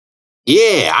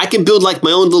 Yeah, I can build like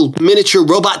my own little miniature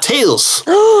robot tails.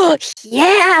 Oh,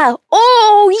 yeah.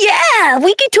 Oh, yeah.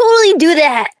 We could totally do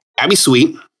that. That'd be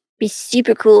sweet. Be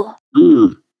super cool.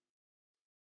 I'd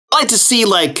like to see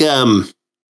like,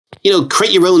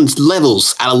 create your own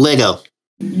levels out of Lego.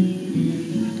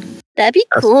 That'd be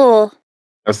cool.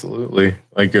 Absolutely.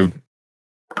 Like a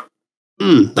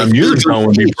like music song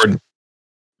would be pretty.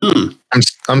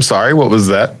 I'm sorry, what was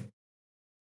that?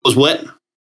 Was what?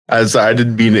 I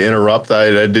didn't mean to interrupt. I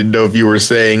didn't know if you were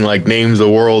saying like names of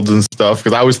worlds and stuff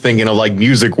because I was thinking of like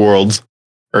music worlds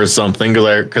or something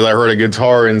because I heard a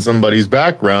guitar in somebody's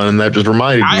background and that just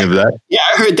reminded me of that. Yeah,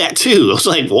 I heard that too. I was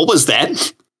like, what was that?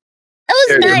 That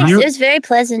was nice. It was very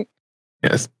pleasant.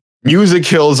 Yes. Music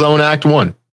Hill Zone Act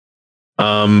 1.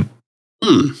 Okay,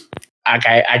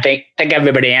 I think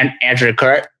everybody answered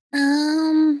correct.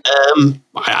 I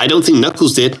don't think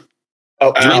Knuckles did.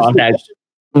 Okay.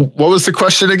 What was the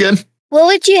question again? What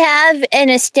would you have in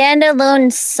a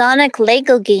standalone Sonic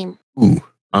Lego game?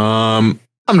 I'm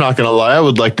not gonna lie. I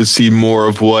would like to see more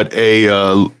of what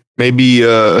maybe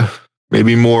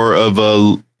more of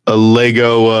a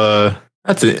Lego.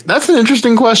 That's an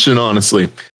interesting question, honestly.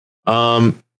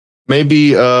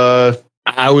 Maybe I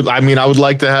would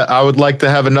like to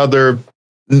have another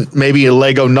maybe a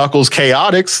Lego Knuckles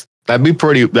Chaotix. That'd be a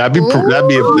pretty nice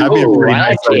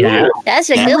idea.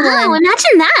 That's a good one.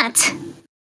 Imagine that.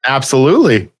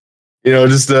 Absolutely.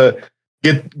 Just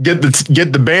get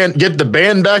the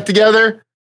band back together,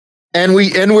 and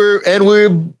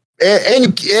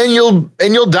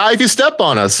you'll die if you step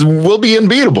on us. We'll be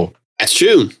unbeatable. That's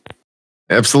true.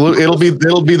 Absolutely. It'll be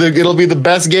the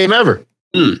best game ever.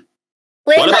 Wait,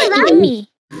 What about me?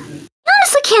 I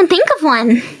honestly can't think of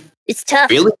one. It's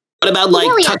tough. Really? What about like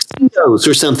tuxedos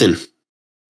or something?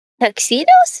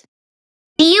 Tuxedos?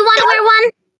 Do you want to wear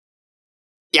one?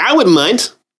 Yeah, I wouldn't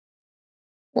mind.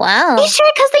 Wow. Are you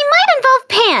sure? Because they might involve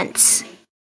pants.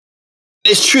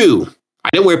 It's true.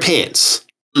 I don't wear pants.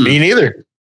 Me neither.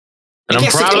 And I'm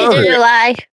proud of Neither it. do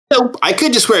I. No, I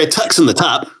could just wear a tux in the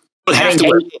top. I don't have to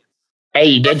wear pants. Hey,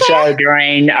 you did so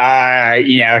during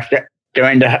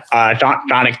during the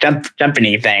Sonic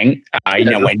Symphony thing.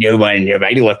 When you're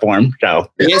regular form.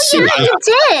 So Yes, You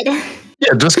did.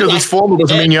 Yeah, just because it's formal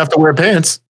doesn't mean you have to wear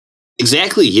pants.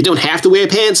 exactly. You don't have to wear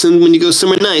pants and when you go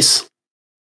somewhere nice.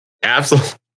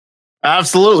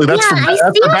 Absolutely. That's for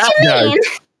bad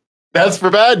guys. That's for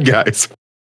bad guys.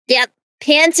 Yep.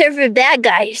 Pants are for bad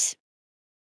guys.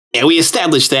 Yeah, we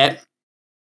established that.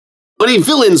 Only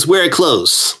villains wear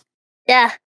clothes.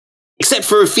 Yeah. Except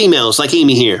for females like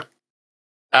Amy here.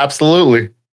 Absolutely.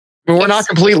 I mean, we're not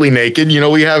completely naked.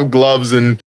 We have gloves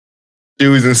and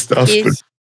shoes and stuff. Shoes.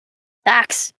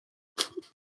 Socks.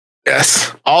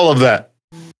 Yes, all of that.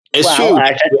 It's Well, true.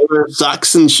 We wear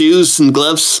socks and shoes and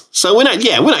gloves, so we're not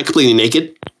completely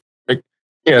naked.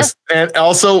 Yes, and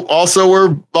also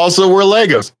we're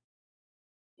Legos.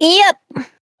 Yep.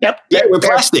 Yeah, we're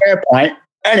plastic. Fair point.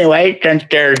 Anyway, since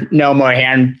there's no more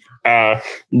hand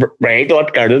raised,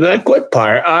 let's go to the good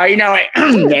part.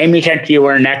 Amy, since you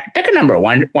were next, pick a number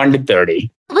 1 to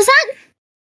 30. What was that?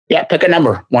 Yeah, pick a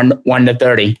number 1 to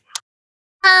 30.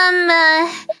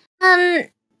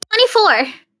 24.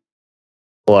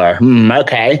 4.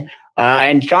 Okay.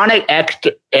 And Sonic X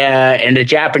in the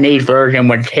Japanese version,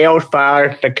 when Tails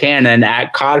fires the cannon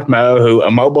at Cosmo, who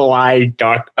immobilized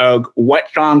Dark Oak, what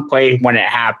song plays when it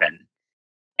happens?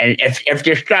 And if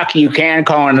you're stuck, you can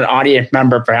call an audience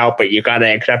member for help, but you got to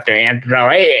accept their answer. So,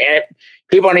 hey,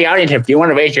 people in the audience, if you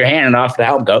want to raise your hand and offer to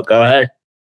help, go ahead.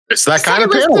 It's that kind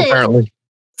of panel, apparently.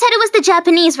 Said it was the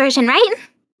Japanese version, right?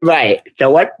 Right. So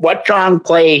what song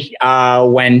plays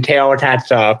when Tails has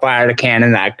to fire the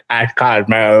cannon at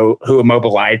Cosmo, who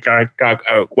immobilized Dark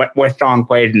Oak? What song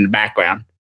plays in the background?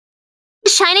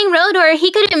 Shining Road or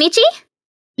Hikaru Michi?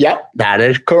 Yep, that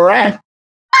is correct.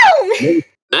 Oh!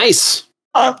 Nice.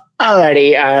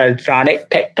 Alrighty, Sonic,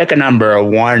 pick a number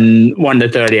 1 to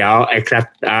 30. I'll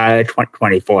accept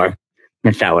 24.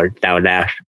 Since that was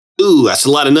asked. Ooh, that's a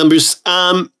lot of numbers.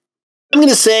 I'm going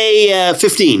to say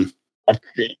 15.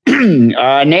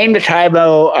 Name the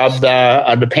title of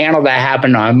the panel that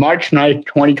happened on March 9th,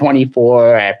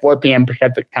 2024 at 4 p.m.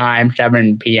 Pacific time,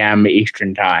 7 p.m.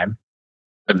 Eastern time.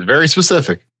 That's very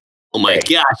specific. Oh my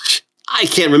gosh. I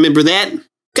can't remember that.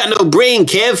 Got no brain,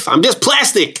 Kev. I'm just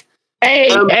plastic.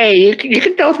 Hey, you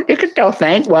can still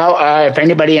think. Well, if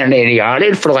anybody in the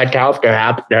audience would like to help,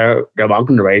 they're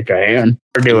welcome to raise their hand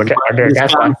or do it.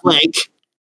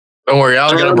 Don't worry, I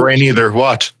don't got a brain either.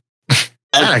 Watch.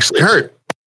 That actually hurt.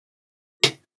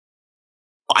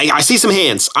 I see some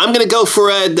hands. I'm gonna go for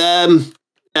a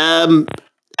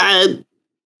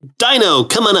Dino.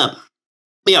 Come on up.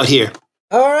 Me out here.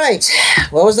 All right.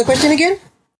 What was the question again?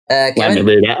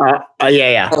 Kevin?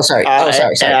 Yeah. Oh, sorry.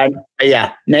 Sorry.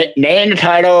 Name the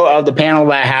title of the panel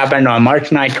that happened on March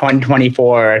 9th,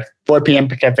 2024, 4 p.m.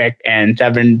 Pacific and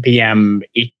 7 p.m.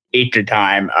 Eastern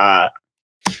time.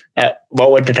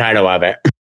 What was the title of it?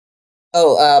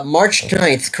 Oh, March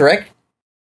 9th, correct?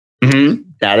 Mm-hmm.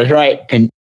 That is right.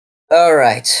 All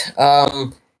right.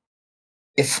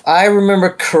 If I remember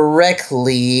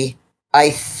correctly, I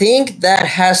think that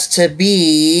has to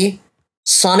be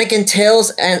Sonic and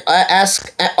Tails and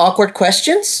ask awkward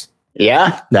questions.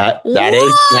 Yeah, that is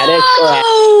correct.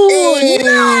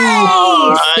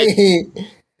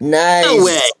 Nice. No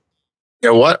way.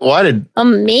 Yeah, why did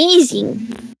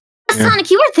Amazing. Yeah.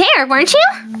 Sonic, you were there, weren't you?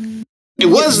 It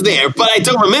was there, but I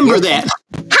don't remember that.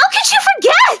 How could you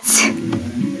forget?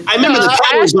 I remember the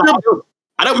titles.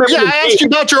 I don't remember. Yeah, I asked you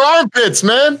about your armpits,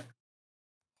 man.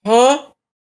 Huh?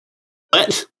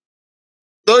 What?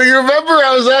 So you remember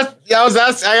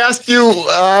I asked you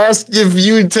if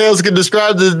you and Tails could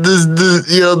describe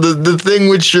the thing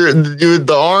with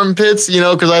the armpits,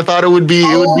 because I thought it'd be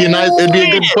a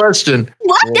good question.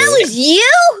 What? That was you?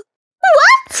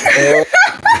 What?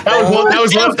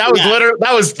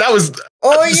 That was.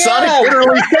 Oh yeah. Sonic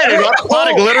literally said it.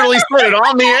 Sonic literally said it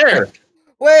on the air.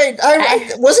 Wait, I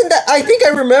wasn't that. I think I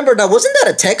remember that. Wasn't that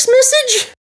a text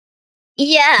message?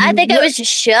 Yeah, I think I was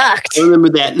just shocked. I remember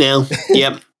that now.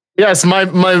 Yep. Yes, my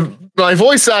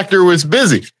voice actor was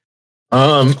busy.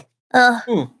 Must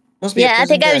be Yeah, I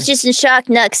think I was just in shock,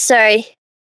 Nux. Sorry.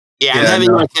 Yeah, I'm having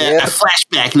a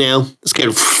flashback now. It's kind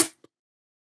of.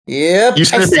 Yep. I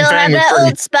still have that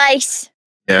Old Spice.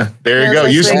 Yeah, there you go.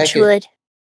 Like You Frenchwood.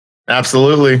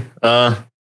 Absolutely.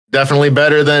 Definitely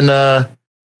better than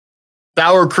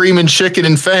sour cream and chicken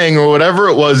and Fang or whatever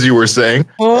it was you were saying.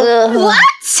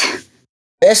 What?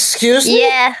 Excuse me?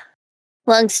 Yeah.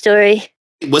 Long story.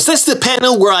 Was this the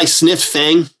panel where I sniffed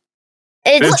Fang?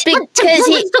 It's because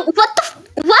he.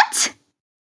 What?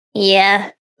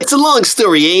 Yeah. It's a long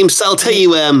story, Ames. I'll tell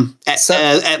you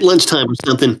at lunchtime or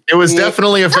something. It was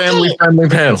definitely a family-friendly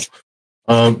panel.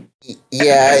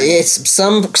 Yeah, it's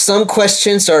some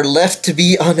questions are left to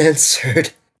be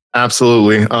unanswered.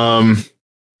 Absolutely.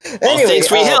 Anyway, thanks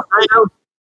for your help.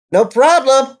 No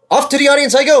problem. Off to the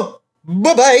audience I go.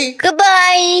 Bye-bye.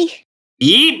 Goodbye.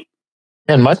 Yeep.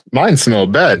 And mine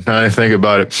smelled bad now that I think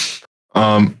about it.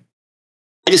 I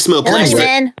just smell plastic.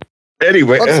 Man.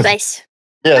 Anyway. Old Spice.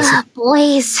 Yes.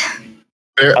 Boys.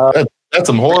 That's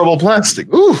some horrible plastic.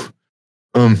 Ooh.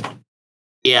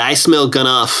 Yeah, I smell gun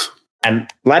off. And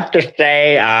let's just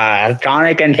say,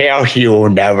 Sonic and Tails, you will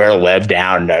never live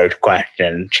down those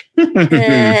questions.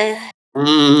 Yeah,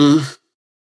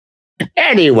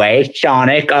 Anyway,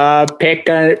 Sonic, pick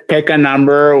a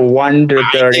number 1 to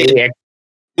 30. I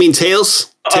mean,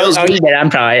 Tails? Tails? Oh, you did. I'm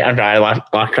sorry. I lost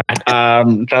track.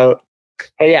 So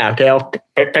yeah, Tails,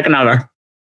 pick a number.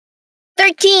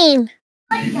 13.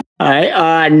 All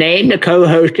right. Name the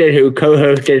co-hosted who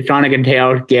co-hosted Sonic and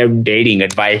Tails Give Dating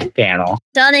Advice panel.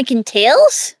 Sonic and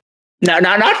Tails? No,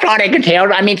 not Sonic and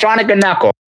Tails. I mean Sonic and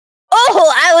Knuckles.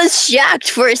 Oh, I was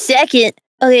shocked for a second.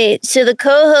 Okay, so the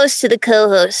co-host to the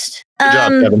co-host. Good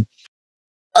job, Kevin.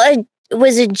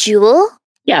 Was it Jewel?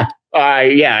 Yeah.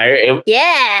 Yeah.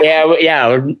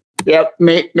 Yeah. Yep.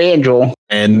 Me and Joel.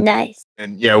 And Nice.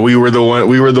 And yeah, we were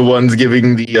the ones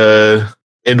giving the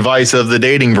advice of the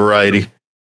dating variety.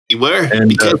 We were, and,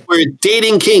 because we're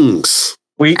dating kings.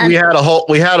 We had a whole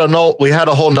number. We had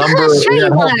a whole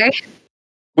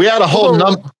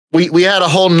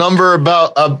number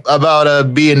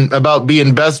about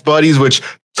being best buddies, which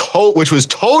was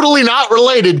totally not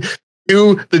related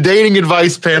to the dating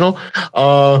advice panel.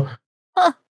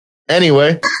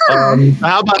 Anyway,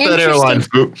 how about that airline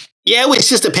spook? Yeah, it's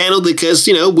just a panel because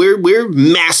we're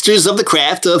masters of the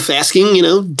craft of asking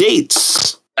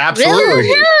dates. Absolutely,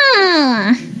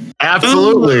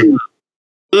 absolutely.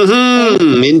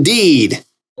 Indeed.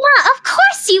 Yeah, of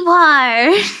course you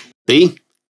are. See,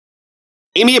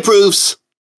 Amy approves.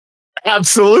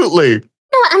 Absolutely.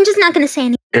 No, I'm just not going to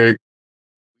say anything.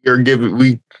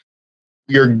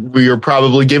 You're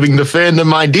probably giving the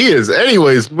fandom ideas.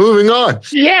 Anyways, moving on.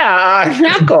 Yeah,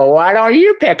 Knuckle, why don't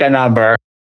you pick a number?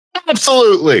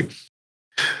 Absolutely.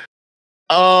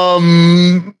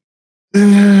 I'm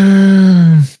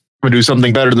gonna do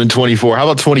something better than 24. How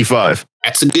about 25?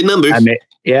 That's a good number.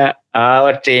 Yeah.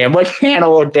 Let's see. And what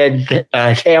panel did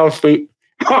Tails speak?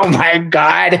 Oh my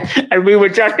God! And we were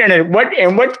just in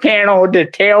what panel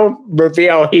did Tails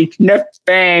reveal he sniffed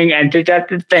Fang and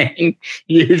suggested Fang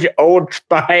use Old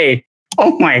Spice?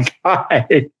 Oh my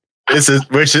God! This is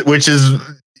which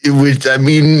I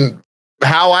mean,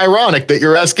 how ironic that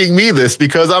you're asking me this,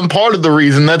 because I'm part of the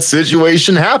reason that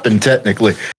situation happened.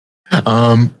 Technically.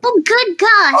 Oh, good gosh!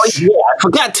 Oh yeah, I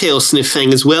forgot Tails sniff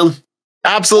Fang as well.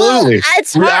 Absolutely.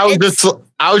 Well,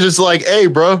 I was just like, "Hey,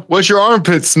 bro, what's your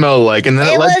armpit smell like?" And then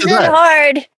it led to that.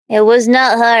 Hard. It was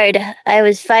not hard. I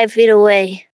was 5 feet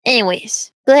away.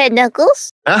 Anyways, go ahead,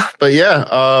 Knuckles. But yeah,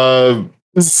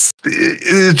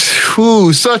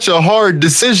 such a hard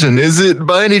decision. Is it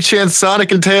by any chance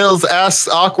Sonic and Tails asks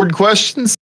awkward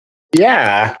questions?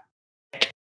 Yeah.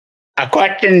 A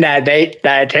question that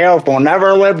Tails will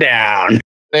never live down.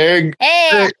 There you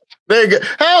go.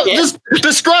 Just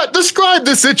describe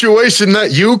the situation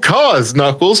that you caused,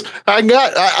 Knuckles. I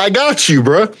got you,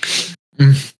 bro.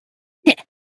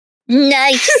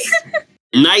 Nice.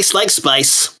 Nice like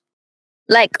spice.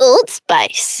 Like Old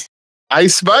Spice.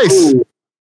 Ice spice. Ooh.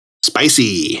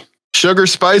 Spicy. Sugar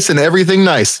spice and everything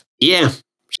nice. Yeah.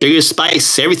 Sugar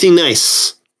spice, everything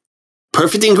nice.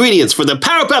 Perfect ingredients for the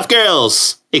Powerpuff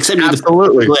Girls. Except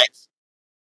absolutely.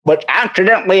 But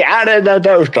accidentally added a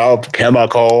dose of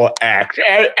chemical X.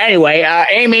 Anyway,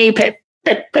 Amy, pick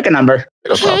a number.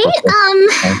 Okay, I'll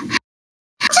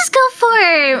just go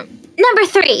for number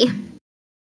 3.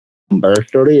 Number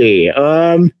 3.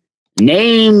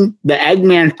 Name the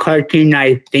Eggman Cartoon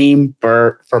Night theme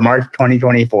for March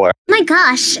 2024. My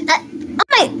gosh. What?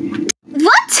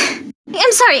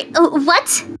 I'm sorry.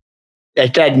 What?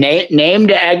 It said name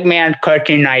the Eggman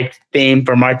Cartoon Night theme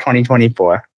for March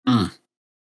 2024.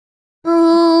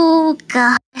 Oh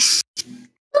gosh.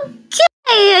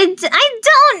 Okay, I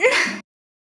don't.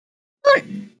 Oh.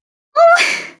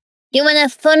 You want to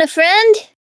phone a friend?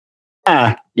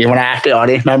 You want to ask the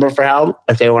audience member for help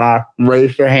if they want to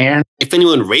raise their hand? If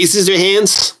anyone raises their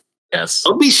hands, yes.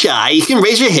 Don't be shy. You can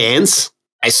raise your hands.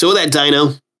 I saw that,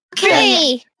 Dino.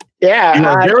 Okay. Yeah. You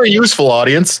are very useful,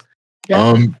 audience.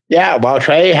 Yeah. Well,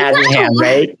 Trey has his hand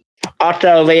raised.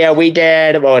 Also, Leah, we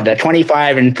did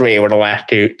 25 and 3 were the last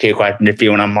two questions. If you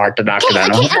want to mark the doctor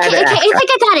down. Okay.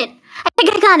 I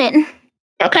think I got it.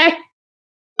 Okay.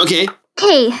 Okay.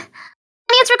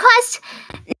 Audience request: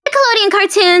 Nickelodeon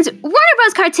cartoons, Warner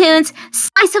Bros. Cartoons,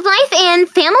 Slice of Life, and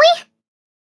Family.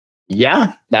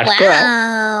 Yeah, that's correct.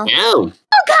 Wow. Oh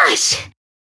gosh.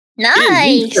 Nice. You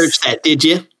didn't research that, did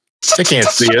you? I can't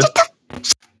see it.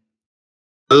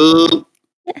 Oh.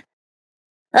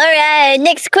 All right,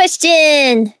 next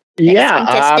question.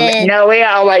 Yeah. No,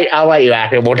 I'll let you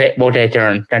ask it. We'll take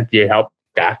turns since you helped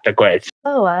ask the quiz.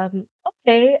 Oh,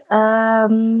 okay.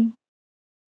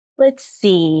 Let's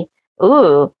see.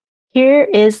 Ooh, here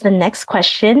is the next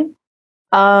question.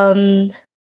 Let's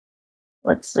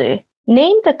see.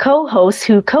 Name the co-host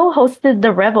who co-hosted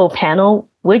the Revel panel.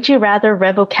 Would you rather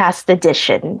Revelcast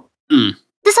edition?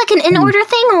 This like an in-order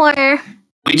thing, or?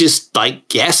 We just like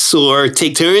guess or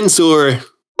take turns or.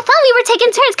 I thought we were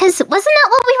taking turns, because wasn't that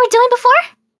what we were doing before?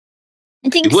 I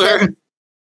think We were.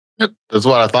 Yep, that's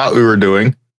what I thought we were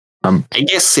doing. I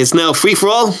guess it's now free for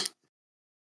all.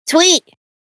 Sweet.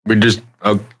 We just,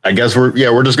 I guess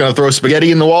we're just gonna throw spaghetti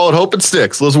in the wall and hope it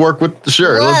sticks. Let's work with the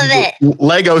sure. Love it.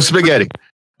 Lego spaghetti.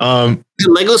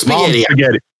 Lego spaghetti.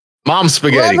 Mom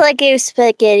spaghetti. Love Lego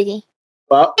spaghetti.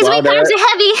 Well, Because my palms are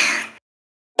heavy.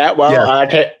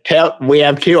 We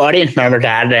have 2 audience members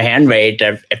that had their hand raised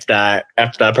if the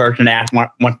person asked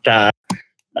wants to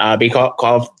be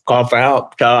called for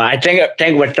help. So I think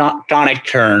it was Sonic's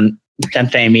turn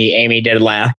since Amy did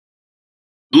laugh.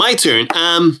 My turn.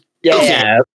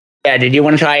 Yeah. Did you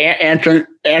want to try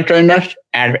answering this?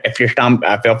 And if you're stumped,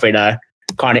 feel free to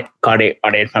call the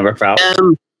audience member for help.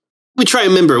 We try to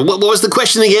remember. What was the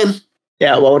question again?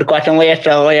 Yeah, what was the question, Leah?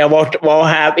 So, Leah, we'll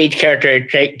have each character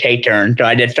take turns. So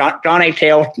I did Sonic,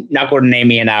 Tails, Knuckles, and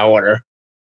Amy in that order.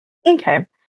 Okay.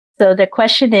 So the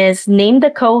question is, name the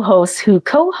co-host who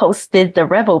co-hosted the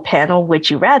Revo panel,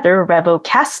 Would You Rather, Revo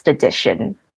Cast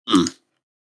Edition.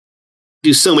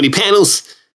 Do so many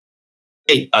panels.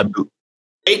 Hey,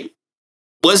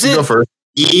 was it Go first.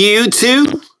 you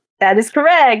two? That is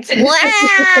correct.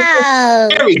 Wow.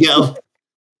 There we go.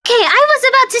 Okay, I was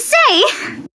about to say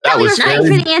That we was were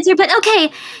fighting for the answer, but okay.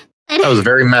 That was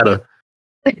very meta.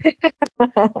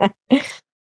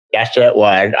 Yes, it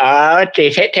was. Let's see,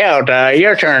 Tails,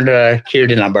 your turn to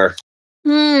choose a number.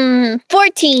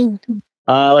 14.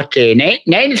 Let's see. Name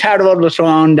the title of the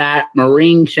song that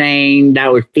Marine sang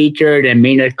that was featured in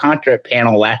Mina's concert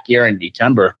panel last year in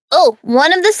December. Oh,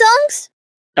 one of the songs?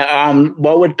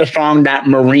 What was the song that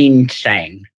Marine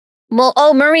sang? Well,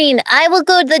 Marine, I Will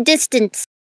Go the Distance.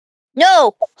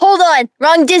 No, hold on.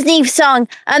 Wrong Disney song.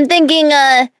 I'm thinking,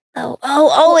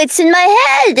 it's in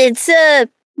my head. It's,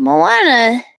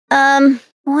 Moana.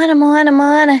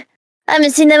 Moana. I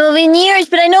haven't seen that movie in years,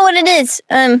 but I know what it is.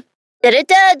 Can I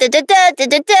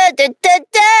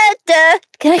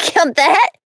count that?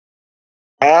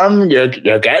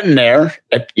 You're getting there.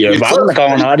 You're about to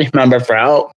call an audience member for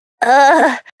help.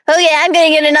 I'm gonna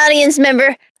get an audience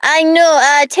member. I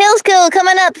know, Tails Kill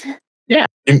coming up. Yeah.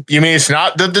 You mean it's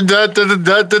not My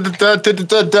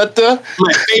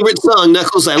favorite song,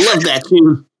 Knuckles. I love that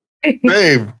tune.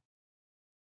 Babe.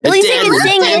 At least I can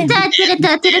sing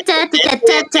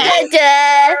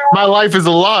it. My life is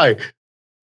a lie.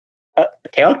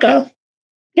 Tailco?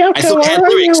 I still had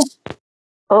lyrics.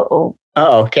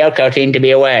 Tailco seemed to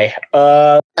be away.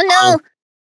 Oh no.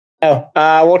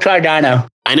 We'll try Dino.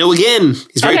 I know again.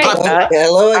 He's very popular.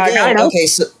 Hello again.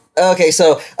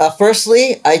 So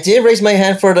firstly, I did raise my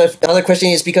hand for the other question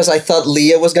is because I thought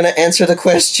Leah was going to answer the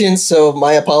question, so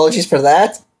my apologies for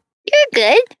that. You're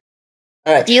good.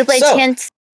 All right. Do you play chance?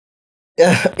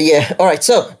 Yeah. All right.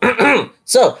 So,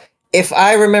 so if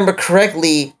I remember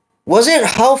correctly, was it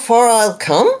How Far I'll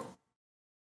Come?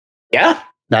 Yeah,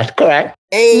 that's correct.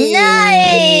 Hey.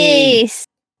 Nice.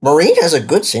 Maureen has a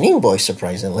good singing voice,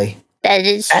 surprisingly. That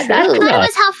is true. I thought it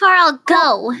was How Far I'll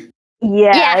Go.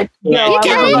 Yeah. You got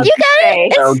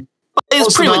it.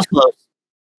 It's pretty much close.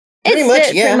 Pretty much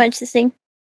the same.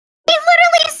 He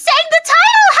literally sang the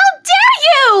title! How dare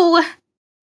you!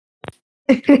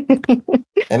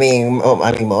 I mean,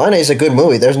 Moana is a good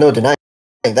movie. There's no denying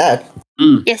that.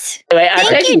 Yes.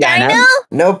 Thank you, Dino.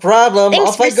 No problem.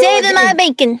 Thanks Off for I go saving again. my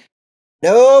bacon.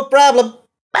 No problem.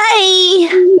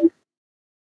 Bye.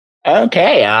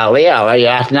 Okay, Leah, you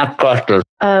asked enough questions.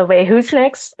 Wait, who's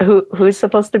next? Who's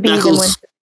supposed to be Knuckles. the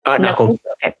one? Knuckles.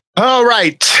 Okay. All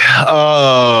right.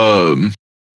 How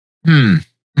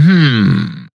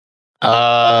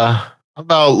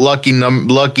about lucky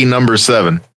number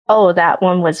 7? Oh, that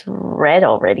one was read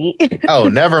already. Oh,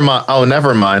 never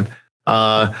mind.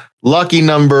 Lucky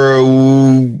number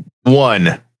 1.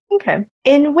 Okay.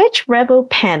 In which Rebel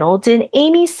panel did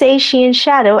Amy say she and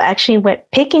Shadow actually went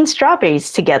picking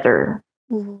strawberries together?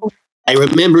 I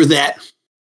remember that.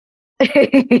 So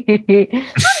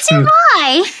do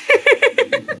I.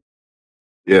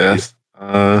 Yes.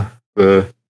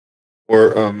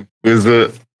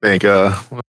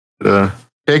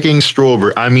 Picking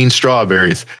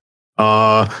strawberries.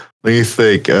 Let me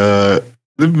think. By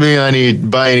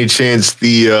any chance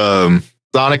the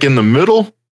Sonic in the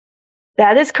Middle?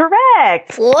 That is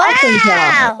correct.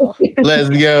 Wow. Let's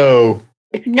go.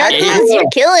 Knuckles, you're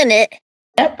killing it.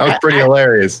 That was pretty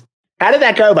hilarious. How did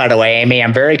that go, by the way, Amy?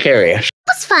 I'm very curious. It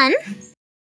was fun.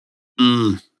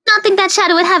 Not think that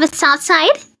Shadow would have a soft side.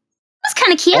 It was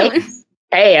kind of cute.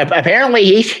 Hey,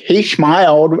 apparently he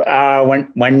smiled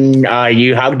when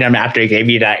you hugged him after he gave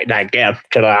you that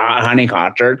gift to the honey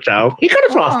concert. So he could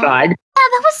have soft side. Yeah,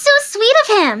 that was so sweet of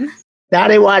him.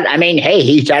 That he was. I mean, hey,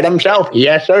 he said himself he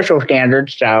has social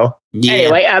standards. So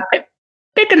anyway,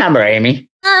 pick a number, Amy.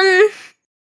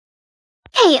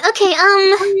 Hey, okay.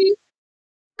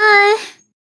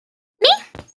 Me?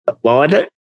 What was it?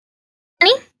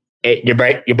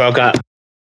 20? You broke up.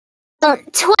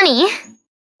 20.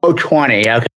 Oh, 20.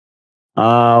 Okay. What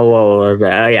was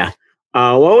that? Oh, yeah.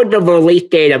 What was the release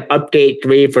date of Update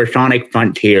 3 for Sonic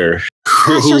Frontiers?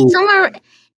 Gosh, it was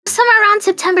somewhere around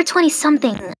September 20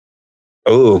 something.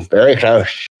 Oh, very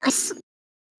close. Gosh,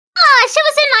 it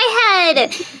was in my head.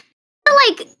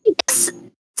 Like,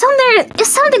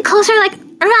 something closer, like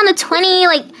around the 20,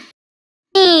 like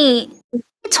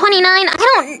 29. I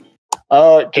don't.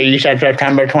 Oh, so you said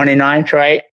September 29th,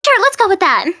 right? Sure, let's go with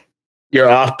that. You're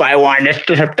off by one. It's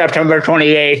September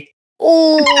 28th.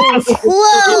 Oh,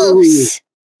 close.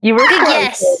 You were good close.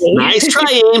 guess. Nice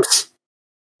try, Ames.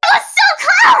 It was so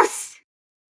close.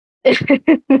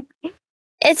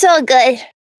 It's all good.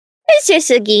 It's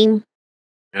just a game.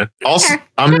 Yeah. Also,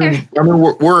 I mean,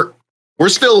 we're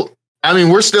still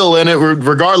in it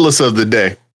regardless of the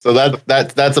day. So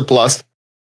that's a plus.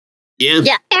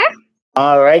 Yeah.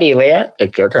 Alrighty, Leah,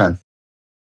 it's your turn.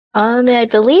 I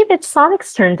believe it's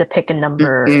Sonic's turn to pick a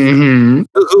number. Mm-hmm.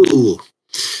 Ooh.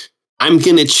 I'm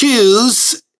gonna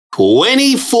choose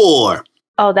 24.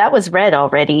 Oh, that was red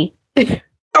already.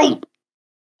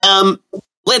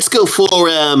 Let's go for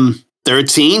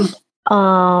 13.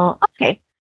 Okay.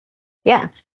 Yeah.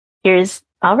 Here's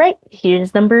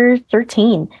number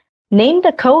 13. Name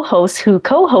the co-host who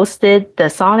co-hosted the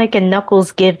Sonic and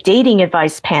Knuckles Give Dating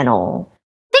Advice panel. I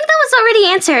think that was already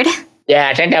answered. Yeah,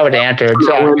 I think that was answered.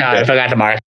 So, I forgot to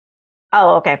mark.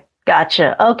 Oh, okay.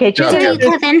 Gotcha. Okay, choose Good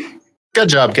job, Kevin. Good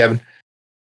job, Kevin.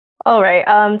 All right.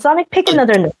 Sonic, pick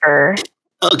another number.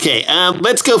 Okay,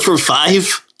 let's go for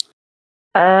 5.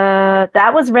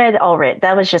 That was red already.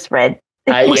 That was just red.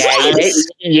 Yeah,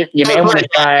 you may want to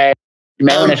try. You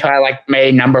may want to try like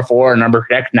maybe number 4 or number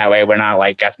 6. That way we're not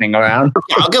like guessing around.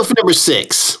 I'll go for number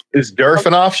 6. Is Durf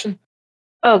an option?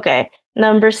 Okay.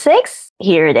 Number 6.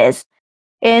 Here it is.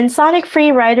 In Sonic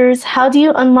Free Riders, how do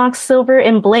you unlock Silver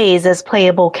and Blaze as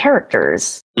playable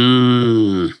characters?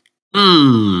 I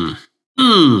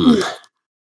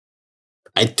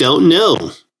don't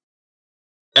know.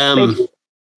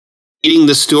 Beating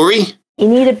the story? You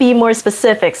need to be more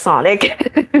specific,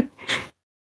 Sonic.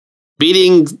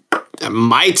 Beating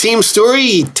my team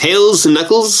story? Tails and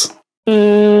Knuckles?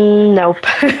 Nope.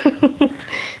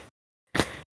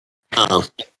 Uh-oh.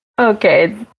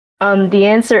 Okay. The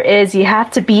answer is you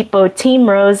have to beat both Team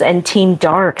Rose and Team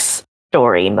Dark's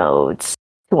story modes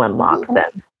to unlock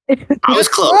them. I was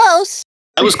close.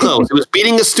 I was close. It was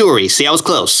beating the story. See, I was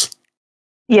close.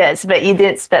 Yes, but you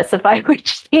didn't specify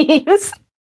which teams.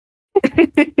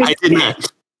 I did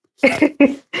not.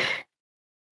 It's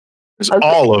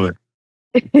all of it.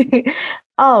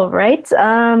 All right.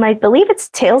 I believe it's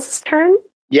Tails' turn.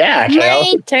 Yeah,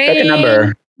 Tails. Pick a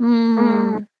number.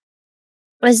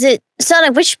 Was it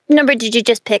Sonic? Which number did you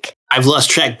just pick? I've lost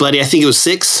track, buddy. I think it was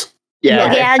 6. Yeah.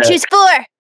 Okay, I'll choose 4.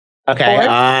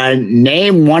 Okay.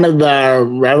 Name one of the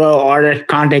Rebel Artist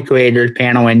Content Creators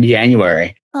panel in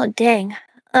January. Oh dang.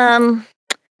 Can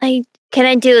I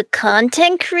do a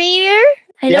content creator?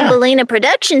 I know Belina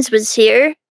Productions was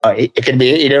here. It could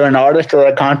be either an artist or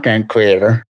a content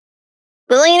creator.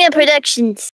 Belina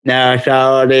Productions. No,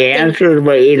 so the answers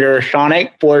were either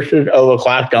Sonic Forces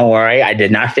Overclock. Don't worry, I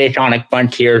did not say Sonic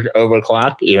Frontiers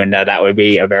Overclock, even though that would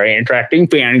be a very interesting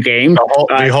fan game.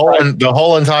 The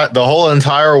whole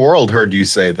entire world heard you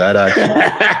say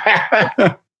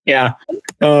that. Yeah.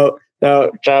 So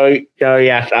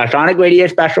yes, Sonic Radio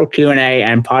Special Q&A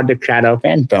and Project Shadow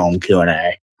Fan Film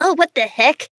Q&A. Oh, what the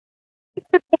heck?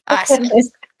 Awesome.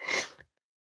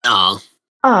 Oh.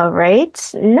 All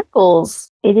right,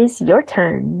 Knuckles, it is your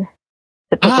turn.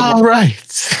 All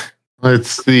right.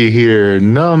 Let's see here.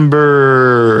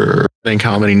 Think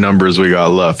how many numbers we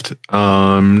got left.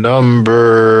 Number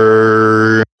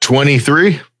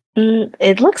 23.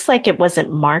 It looks like it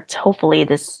wasn't marked. Hopefully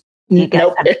this.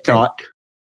 Nope, it's not.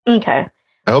 Okay.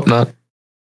 I hope not.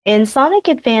 In Sonic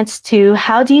Advance 2,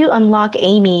 how do you unlock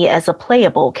Amy as a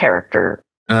playable character?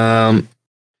 I'm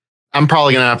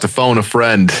probably gonna have to phone a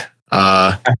friend.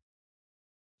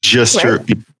 Just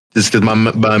because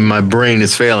my brain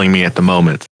is failing me at the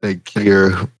moment. Take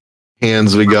your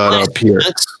hands we got up here.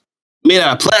 That's made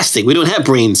out of plastic. We don't have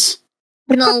brains.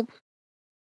 No.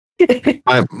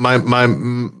 My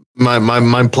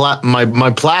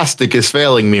plastic is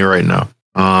failing me right now.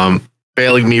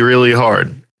 failing me really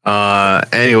hard.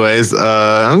 Anyways,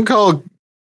 I'm call.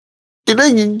 Can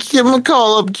I give him a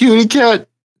call up, Cutie Cat?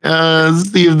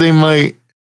 See if they might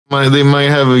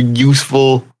have a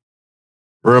useful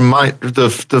reminder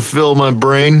to fill my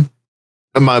brain,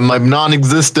 my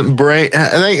non-existent brain.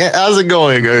 How's it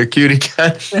going, Cutie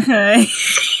Cat?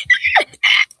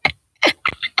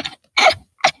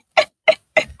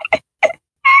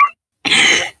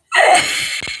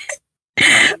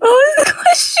 What was the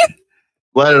question?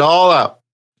 Let it all out.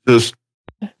 Just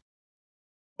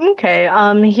Okay,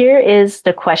 here is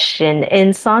the question.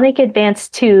 In Sonic Advance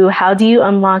 2, how do you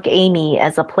unlock Amy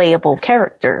as a playable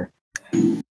character?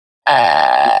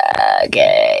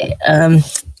 Okay.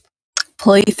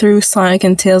 Play through Sonic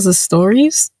and Tails'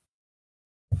 stories?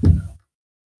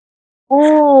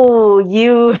 Oh,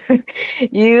 you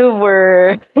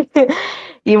were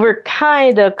you were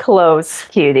kind of close,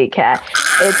 Cutie Cat.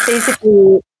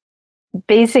 It's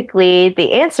basically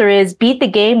the answer is beat the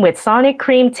game with Sonic,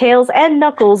 Cream, Tails, and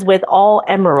Knuckles with all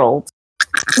emeralds.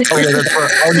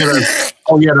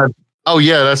 Oh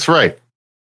yeah, that's right.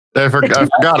 That's right. I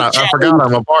forgot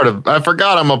I'm a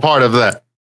part of that.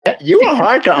 You were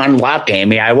hard to unlock,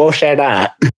 Amy. I will say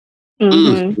that.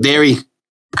 Very.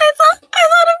 I thought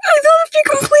if you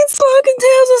complete Sonic and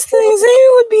Tails' things, Amy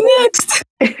would be next.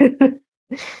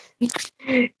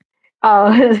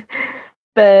 Oh,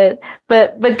 but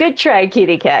good try,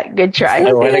 Kitty Cat. Good try.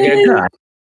 That was a good try.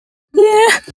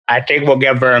 Yeah. I think we'll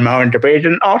give her a moment to breathe.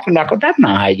 And also, Knuckles, that's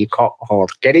not how you call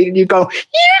Kitty. You go,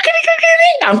 yeah, Kitty.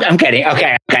 I'm kidding.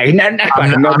 Okay. I'm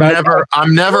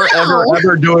never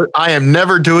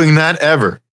doing that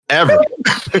ever.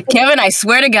 Kevin, I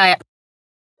swear to God.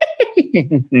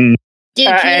 Dude,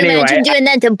 can you imagine doing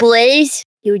that to Blaze?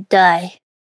 You would die.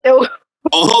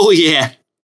 Oh yeah.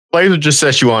 Blaze would just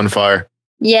set you on fire.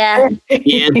 Yeah.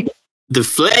 Yeah. The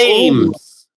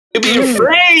flames. It'd be the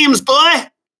flames, boy.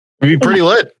 It'd be pretty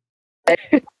lit.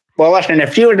 Well, listen,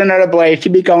 if she was another Blaze,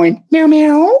 she'd be going, meow,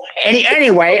 meow.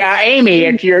 Anyway, Amy,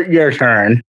 it's your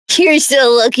turn. You're so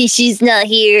lucky she's not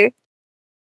here.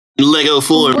 Lego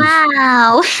form.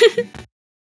 Wow.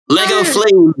 Lego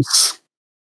flames.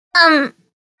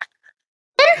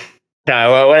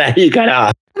 So, what you got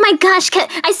off? Oh my gosh,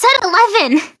 I said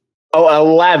 11.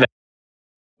 Oh, 11.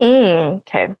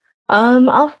 Okay.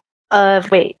 I'll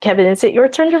wait, Kevin, is it your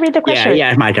turn to read the question? Yeah,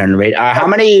 it's my turn to read. How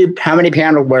many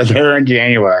panels were there in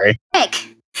January? 6.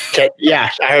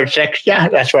 Yes, I heard 6. Yeah,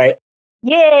 that's right.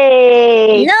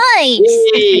 Yay! Nice.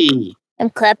 Yay. I'm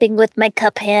clapping with my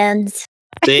cup hands.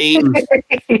 Same.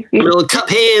 Little cup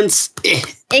hands.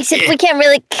 Except we can't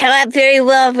really clap very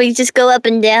well if we just go up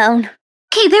and down.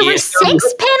 Okay, there were 6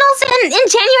 panels in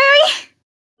January?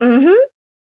 Mm-hmm. Oh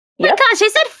my gosh, I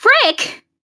said frick.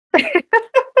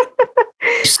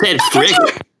 You said frick?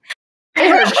 I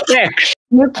heard 6.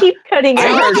 You keep cutting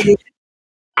out.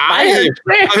 I heard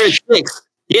 6.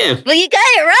 Yeah. Well, you got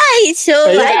it right, so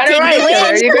I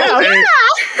take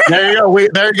the win.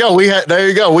 There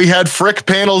you go. We had frick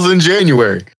panels in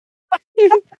January. There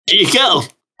you go.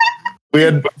 We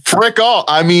had frick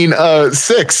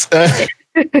 6.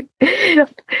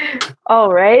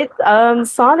 All right.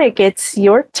 Sonic, it's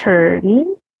your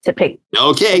turn to pick.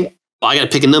 Okay. Well, I gotta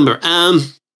pick a number.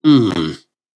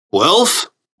 12?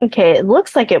 Okay, it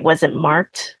looks like it wasn't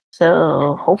marked,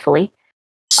 so hopefully.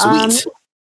 Sweet.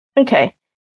 Okay.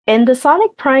 In the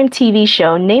Sonic Prime TV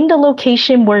show, name the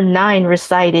location where 9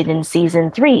 resided in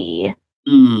season 3.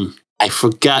 I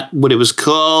forgot what it was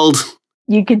called.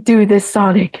 You could do this,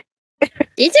 Sonic.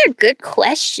 These are good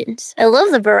questions. I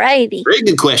love the variety. Very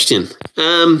good question.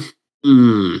 I'm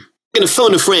gonna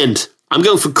phone a friend. I'm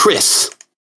going for Chris.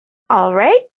 All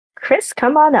right. Chris,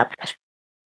 come on up.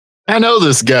 I know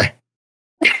this guy.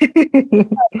 Can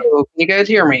you guys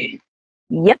hear me?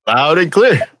 Yep. Loud and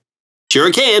clear.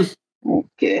 Sure can.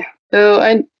 Okay.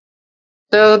 So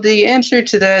the answer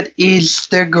to that is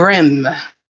the Grimm.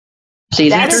 That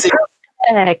is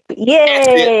correct.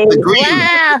 Yay!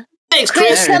 Wow. Thanks,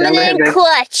 Chris coming in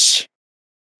clutch.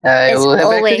 I will have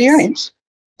back to the earnings.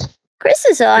 Chris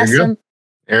is awesome.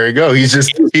 There you go. He's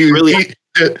just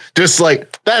just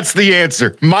like, that's the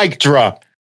answer. Mic drop.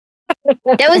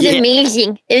 That was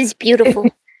amazing. It was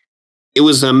beautiful. It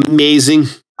was amazing.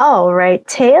 All right,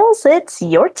 Tails, it's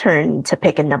your turn to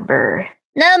pick a number.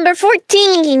 Number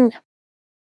 14.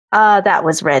 That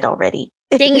was read already.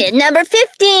 Dang it. Number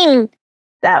 15.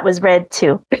 That was read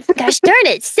too. Gosh darn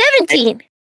it. 17.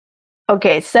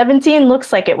 Okay, 17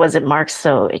 looks like it wasn't marked,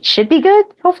 so it should be good,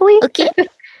 hopefully. Okay.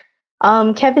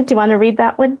 Kevin, do you want to read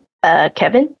that one?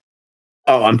 Kevin?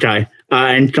 Oh, I'm sorry.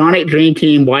 In Sonic Dream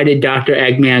Team, why did Dr.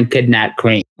 Eggman kidnap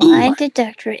Cream? Why did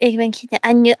Dr. Eggman kidnap?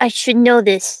 I should know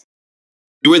this.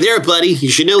 You were there, buddy. You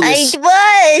should know this.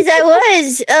 I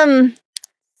was.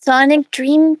 Sonic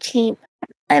Dream Team.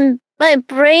 My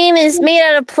brain is made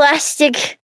out of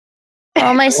plastic.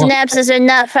 All my synapses are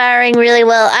not firing really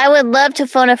well. I would love to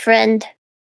phone a friend.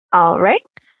 All right.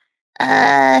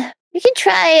 We can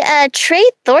try Trey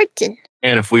Thornton.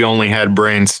 And if we only had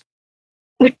brains.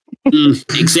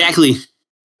 Exactly.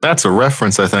 That's a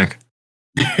reference, I think.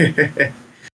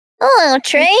 Hello,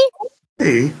 Trey.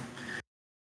 Hey.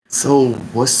 So,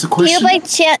 what's the question? You by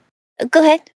chance? Go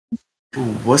ahead.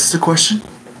 What's the question?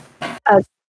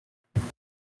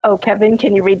 Kevin,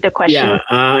 can you read the question?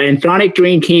 Yeah. In Sonic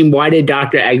Dream Team, why did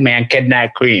Dr. Eggman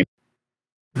kidnap Cream?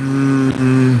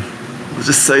 I'll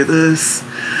just say this.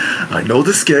 I know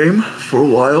this game for a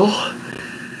while.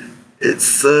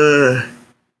 It's,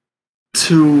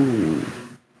 to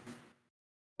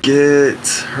get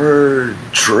her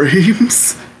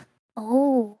dreams.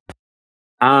 Oh.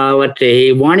 Let's see.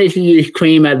 He wanted to use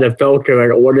Cream as a filter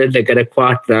in order to get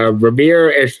across the Revere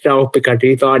itself because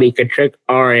he thought he could trick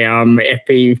Ariam if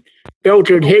he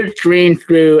filtered his dreams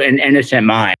through an innocent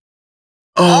mind.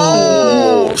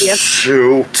 Oh,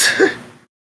 shoot. Yeah,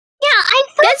 I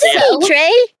thought That's so. me,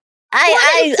 Trey.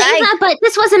 I say that, but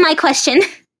this wasn't my question.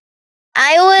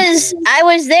 I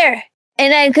was there,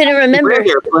 and I couldn't remember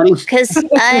because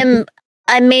I'm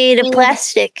made of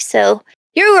plastic. So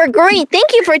you were great.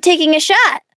 Thank you for taking a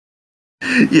shot.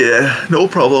 Yeah, no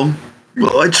problem.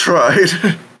 Well, I tried.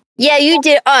 Yeah, you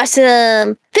did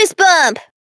awesome. Fist bump.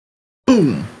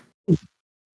 Boom.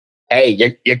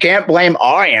 Hey, you can't blame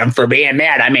Ariam for being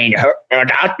mad. I mean,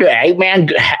 Dr.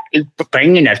 Eggman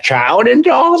bringing a child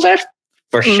into all of this?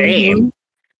 For shame.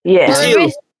 Yeah.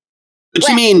 What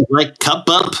you mean, like cup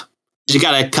bump? You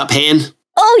got a cup hand?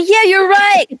 Oh, yeah, you're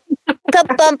right.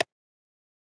 Cup bump.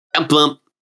 Cup bump.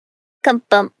 Cup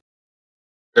bump.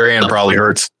 Their hand probably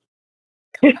hurts.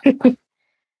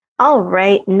 All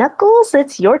right, Knuckles,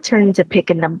 it's your turn to pick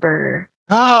a number.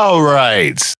 All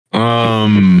right. How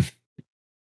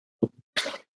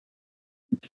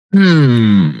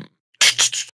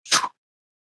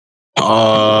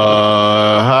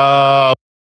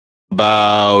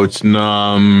about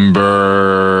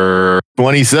number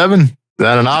 27? Is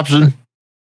that an option?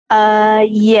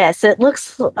 Yes, it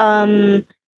looks like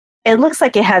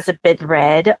it hasn't been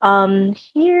read.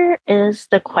 Here is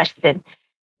the question.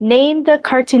 Name the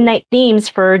Cartoon Night themes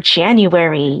for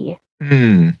January.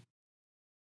 I'll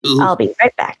be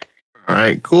right back. All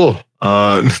right, cool.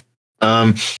 I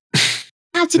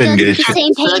have to go through the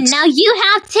same pain. Now you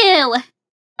have to.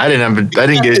 I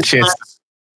didn't get a chance.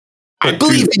 I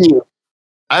believe in you.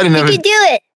 I didn't have. You can do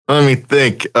it. Let me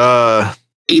think.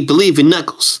 We believe in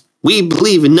Knuckles. We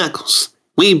believe in Knuckles.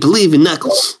 We believe in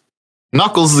Knuckles.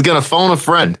 Knuckles is gonna phone a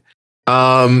friend.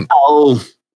 Oh,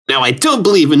 now I don't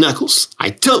believe in Knuckles. I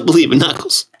don't believe in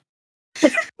Knuckles.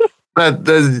 Why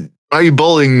are you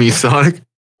bullying me, Sonic?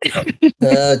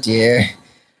 Oh dear.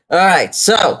 All right,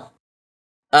 so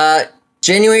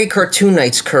January Cartoon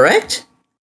Nights, correct?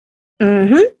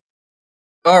 Mm-hmm.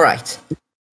 All right.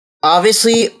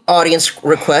 Obviously, audience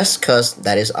requests, because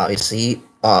that is obviously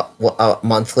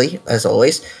monthly, as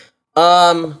always.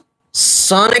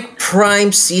 Sonic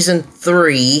Prime Season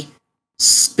 3,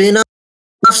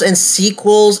 spin-offs and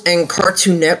sequels and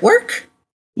Cartoon Network?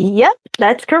 Yep,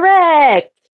 that's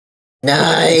correct.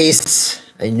 Nice.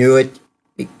 I knew it.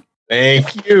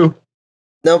 Thank you.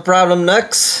 No problem,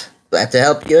 Nux. Glad to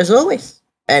help you as always.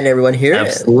 And everyone here.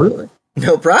 Absolutely.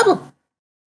 No problem.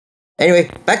 Anyway,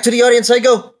 back to the audience I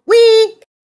go. Whee!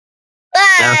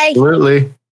 Bye.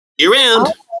 Absolutely. You're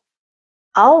around.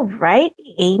 All right,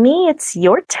 Amy, it's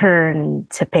your turn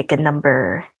to pick a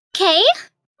number. Okay.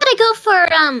 Gotta go for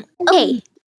okay.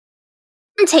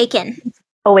 I'm taken.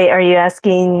 Oh wait, are you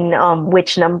asking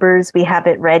which numbers we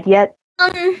haven't read yet?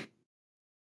 Yeah.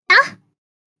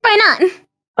 Why not?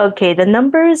 Okay, the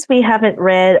numbers we haven't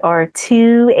read are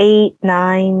 2, 8,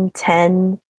 9,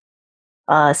 10,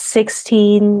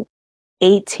 16,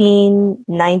 18,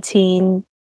 19,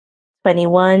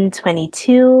 21,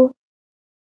 22,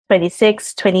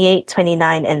 26, 28,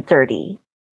 29, and 30.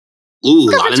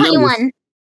 Ooh, Go for 21.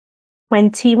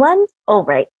 21? Oh,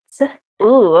 right.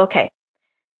 Ooh, okay.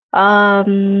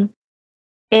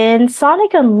 In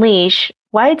Sonic Unleashed,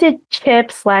 why did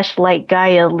Chip/Light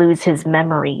Gaia lose his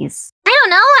memories? I don't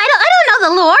know. I don't know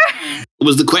the lore. What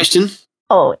was the question?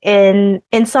 Oh, in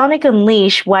Sonic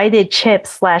Unleashed, why did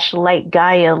Chip/Light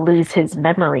Gaia lose his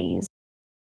memories?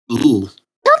 Ooh. I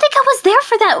don't think I was there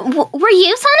for that. Were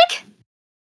you, Sonic?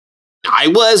 I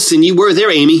was, and you were there,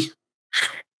 Amy.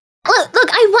 Look,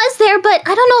 I was there, but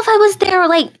I don't know if I was there,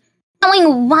 like,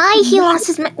 knowing why he lost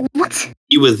his what?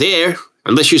 You were there,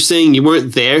 unless you're saying you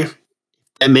weren't there.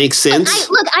 That makes sense.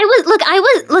 I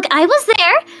was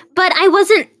there, but I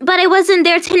wasn't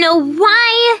there to know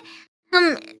why.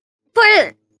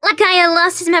 Gaia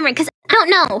lost his memory because I don't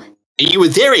know. You were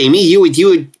there, Amy. You were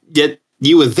there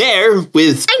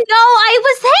with. I know I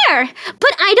was there,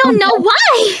 but I don't know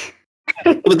why.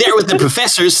 You were there with the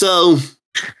professor, so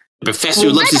the professor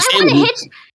loves his family.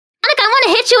 I want to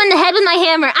hit you in the head with my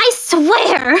hammer. I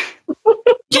swear.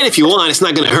 You can if you want. It's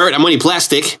not going to hurt. I'm only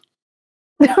plastic.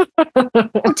 We'll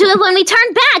do it when we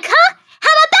turn back, huh? How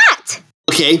about that?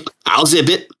 Okay, I'll zip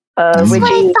it. That's what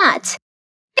I thought.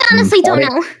 I honestly don't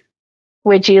know.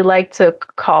 Would you like to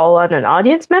call on an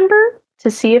audience member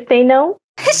to see if they know?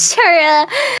 Sure.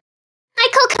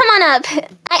 Michael, come on up.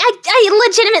 I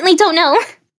legitimately don't know.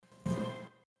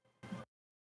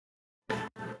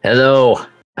 Hello,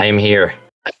 I am here.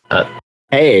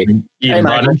 Hey. Hey,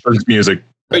 Michael. Music.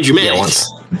 Very dramatic.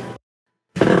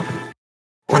 Yeah,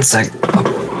 one sec.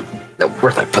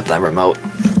 Where'd I put that remote?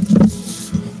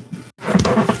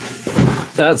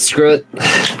 Screw it.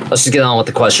 Let's just get on with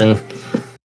the question.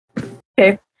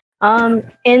 Okay.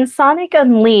 In Sonic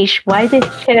Unleashed, why did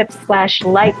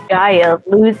Chip/Light Gaia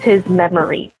lose his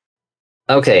memory?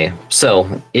 Okay, so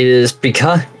it is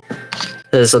because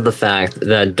of the fact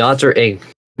that Dr.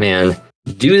 Eggman,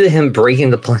 due to him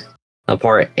breaking the planet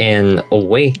apart and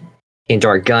away in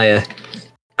Dark Gaia,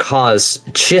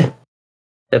 caused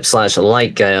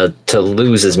Chip/Light Gaia to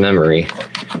lose his memory.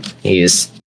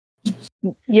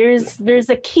 There's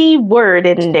a key word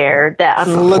in there that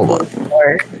I'm looking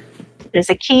for. There's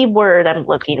a key word I'm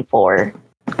looking for.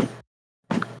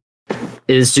 It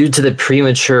is due to the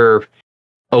premature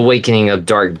awakening of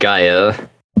Dark Gaia.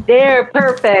 There,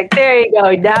 perfect. There you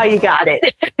go. Now you got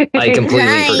it. I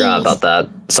completely forgot about that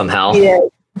somehow. Yeah,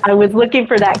 I was looking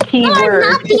for that key word.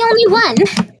 I'm not the only one.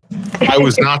 I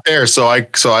was not there, so I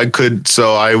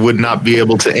would not be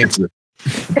able to answer.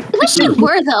 I wish you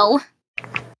were though.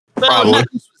 Well,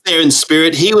 Knuckles was there in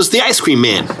spirit. He was the ice cream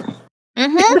man.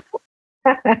 Mm-hmm.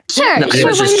 Sure, No, he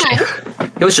was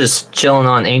just chilling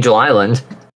on Angel Island.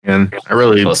 And I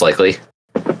really most likely.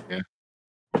 Yeah.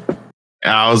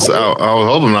 I was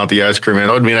hoping not the ice cream man.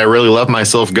 That would mean I really let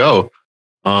myself go.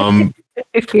 But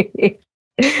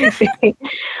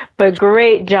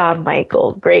great job,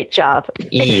 Michael. Great job.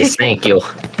 Yes, thank you.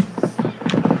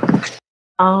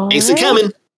 Thanks for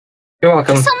coming. You're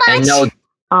welcome. So much.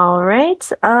 All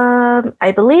right.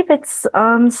 I believe it's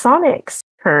Sonic's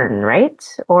turn, right?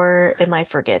 Or am I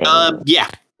forgetting? Yeah.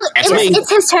 It's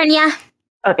his turn, yeah.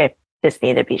 Okay, just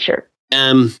need to be sure.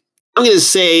 I'm gonna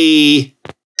say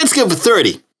let's go for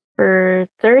 30. For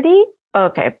 30?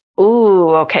 Okay.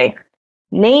 Ooh, okay.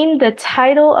 Name the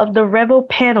title of the Revel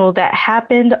panel that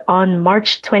happened on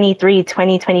March 23,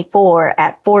 2024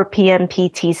 at 4 p.m.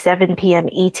 PT, 7 p.m.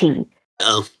 ET.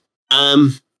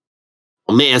 Oh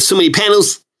man, so many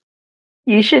panels.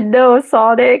 You should know,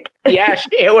 Sonic. Yes,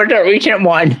 it was a recent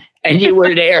one, and you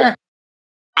were there.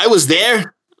 I was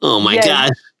there? Oh my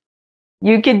god.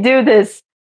 You can do this.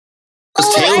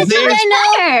 Was Tails there?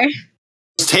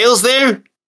 Was Tails there?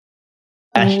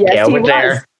 Yes, he was.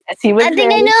 There. Yes, he was. I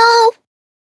think I know.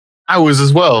 I was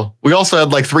as well. We also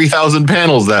had like 3,000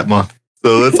 panels that month,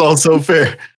 so that's also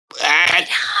fair.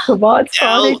 Come on,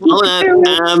 Sonic. Hold on. Come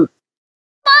on,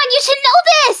 you should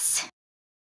know this.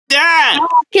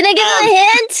 Can I get a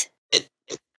hint?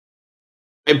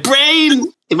 My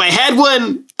brain, if I had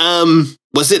one,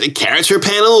 was it a character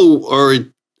panel or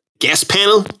guest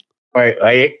panel?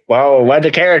 Wait. Well, what's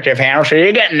the character panel? So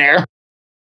you're getting there.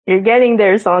 You're getting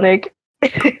there, Sonic.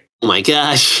 Oh my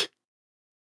gosh.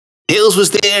 Tails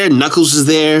was there, Knuckles was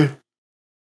there.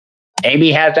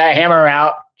 Amy has that hammer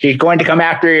out. She's going to come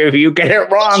after you if you get it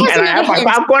wrong, and I have my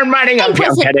popcorn running. I'm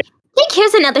kidding. I think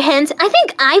here's another hint. I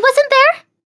think I wasn't there.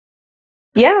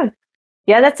 Yeah,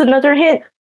 that's another hint.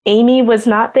 Amy was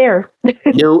not there.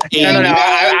 No, Amy. No.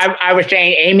 I was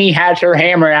saying Amy has her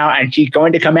hammer out, and she's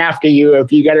going to come after you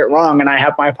if you get it wrong, and I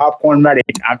have my popcorn ready.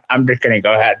 I'm just going to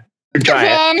go ahead. Try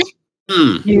it.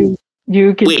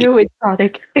 You can do it,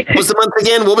 Sonic. What was the month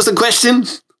again? What was the question?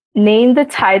 Name the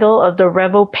title of the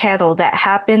Revel panel that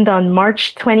happened on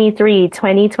March 23,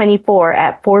 2024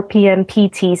 at 4 p.m.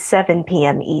 PT, 7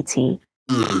 p.m. ET.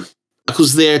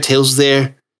 Knuckles there, Tails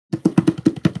there.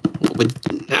 We've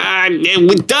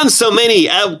done so many.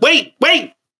 Wait!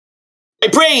 My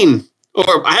brain!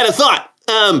 Or I had a thought.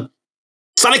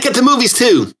 Sonic at the movies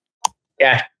too.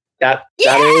 Yeah. That is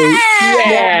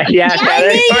correct.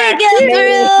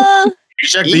 You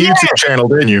checked the YouTube channel,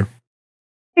 didn't you?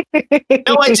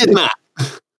 No, I did not.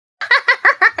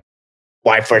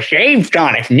 Why, for shame,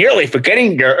 Sonic, nearly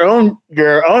forgetting your own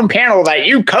panel that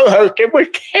you co-hosted with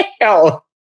Tails.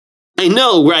 I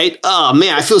know, right? Oh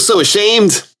man, I feel so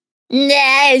ashamed.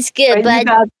 Nah, it's good,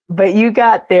 bud. But you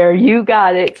got there. You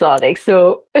got it, Sonic.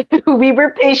 So we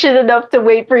were patient enough to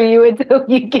wait for you until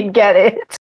you can get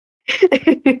it.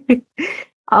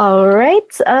 All right,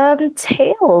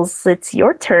 Tails, it's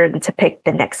your turn to pick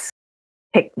the next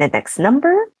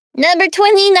number. Number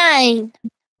 29.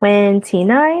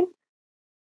 29.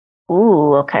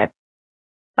 Ooh, okay.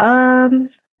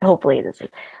 Hopefully this is.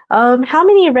 How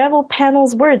many Revel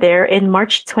panels were there in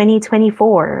March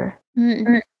 2024?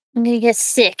 I'm gonna get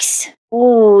 6.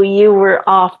 Ooh, you were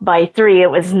off by 3.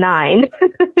 It was 9.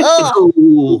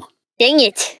 Oh, dang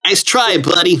it! Nice try,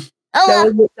 buddy.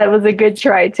 Oh, that was a good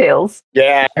try, Tails.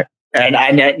 Yeah, and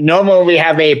I know normally we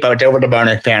have 8, but there was a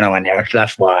bonus panel in there, so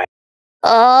that's why.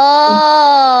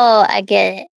 Oh, I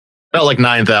get it. Felt like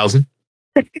 9,000.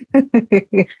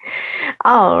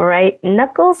 All right,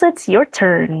 Knuckles, it's your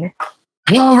turn.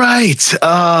 All right.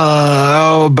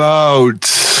 How about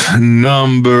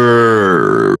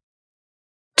number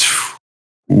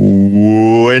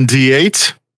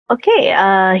 28?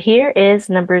 Okay, here is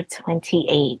number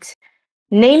 28.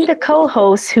 Name the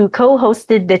co-host who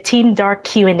co-hosted the Team Dark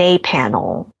Q&A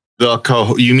panel.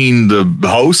 You mean the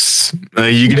hosts?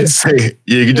 You can just say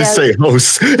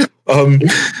hosts.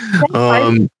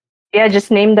 Yeah,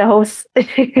 just name the hosts.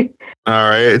 All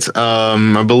right.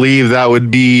 I believe that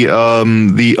would be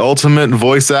the ultimate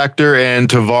voice actor and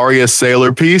Tavaria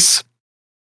Sailor Piece.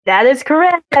 That is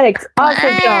correct.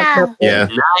 Awesome job. Yeah.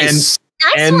 Nice.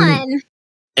 Nice one.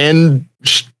 And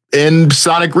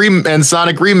Sonic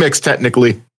Remix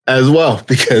technically as well,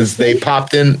 because they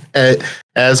popped in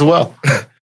as well.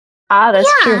 That's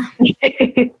true.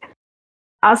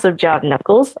 Awesome job,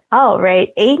 Knuckles. All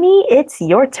right, Amy, it's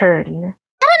your turn.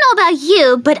 I don't know about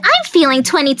you, but I'm feeling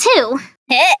 22.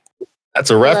 That's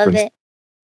a reference.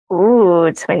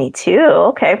 Ooh, 22.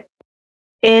 Okay.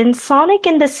 In Sonic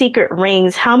and the Secret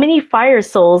Rings, how many Fire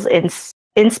Souls in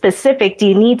specific do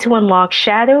you need to unlock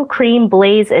Shadow, Cream,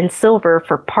 Blaze, and Silver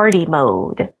for party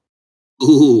mode?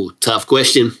 Ooh, tough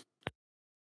question.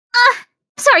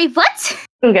 Sorry, what?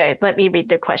 Okay, let me read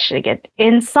the question again.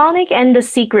 In Sonic and the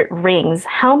Secret Rings,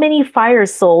 how many Fire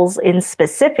Souls in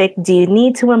specific do you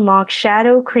need to unlock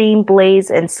Shadow, Cream,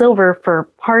 Blaze, and Silver for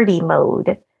party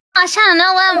mode? Gosh, I don't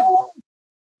know,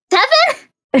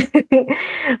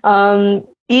 7?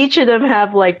 Each of them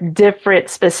have like different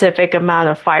specific amount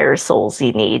of Fire Souls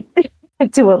you need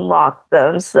to unlock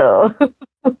them, so...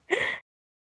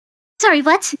 Sorry,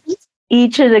 what?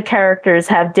 Each of the characters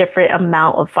have different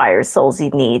amount of Fire Souls you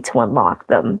need to unlock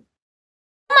them.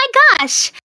 Oh my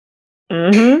gosh!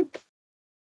 Mm-hmm.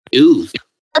 Ooh.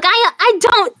 Look, I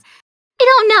don't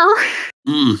know.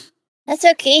 That's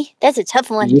okay. That's a tough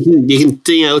one. You can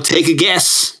take a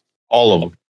guess. All of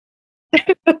them.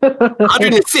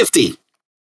 150.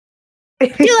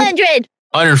 200.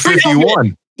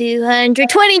 151.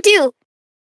 222.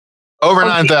 Over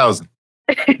 9,000.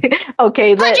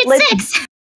 Okay, 106.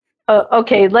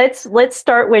 Let's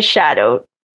start with Shadow.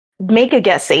 Make a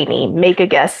guess, Amy. Make a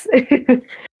guess. I don't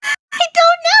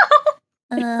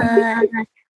know.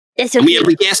 It's okay. We have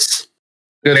a guess.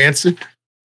 Good answer.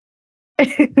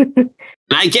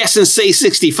 I guess and say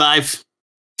 65.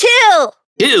 2.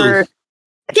 2.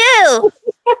 2.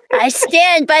 I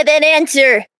stand by that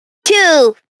answer.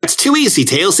 2. That's too easy,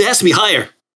 Tails. It has to be higher.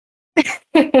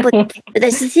 But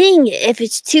that's the thing. If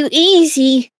it's too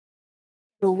easy,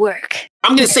 it'll work.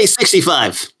 I'm going to say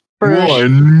 65.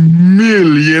 1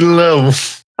 million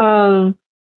levels.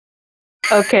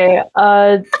 Okay.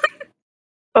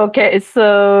 Okay,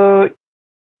 so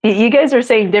you guys are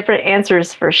saying different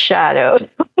answers for Shadow.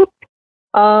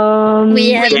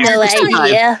 We have no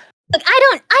idea. Look,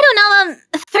 I don't know.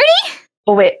 30?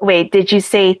 Oh, wait. Did you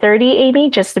say 30, Amy?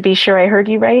 Just to be sure I heard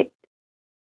you right.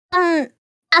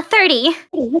 30.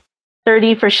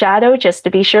 30 for Shadow, just to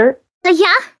be sure.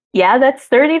 Yeah. Yeah, that's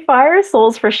 30 Fire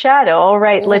Souls for Shadow. All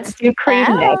right, let's do Cream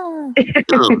next.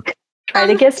 Try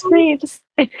to guess Creams.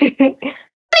 34,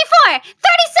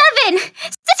 37, 69.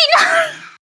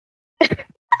 I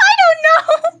don't know.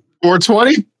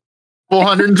 420?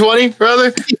 420,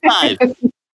 brother? 5. 2.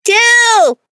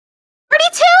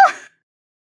 32?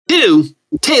 2.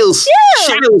 Tails.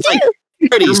 Shadow is like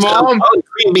 30. So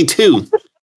Cream be 2.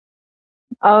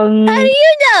 How do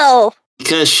you know?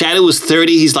 Because Shadow was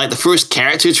 30, he's like the first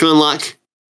character to unlock.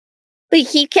 We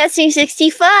keep guessing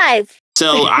 65.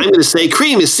 So I'm going to say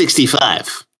Cream is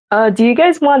 65. Do you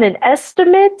guys want an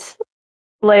estimate?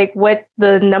 Like what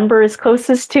the number is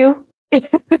closest to?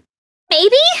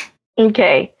 Maybe?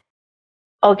 Okay.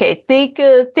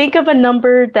 Think of a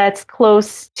number that's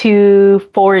close to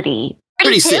 40.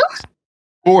 36.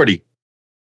 40.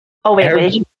 Oh,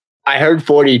 wait. I heard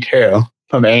 42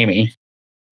 from Amy.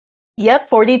 Yep,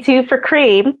 42 for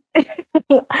Cream.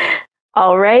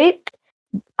 All right.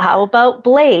 How about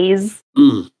Blaze?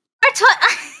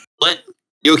 What?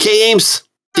 You okay, Ames?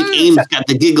 I think Ames got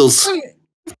the giggles.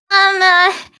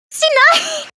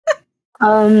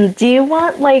 69. Do you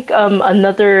want like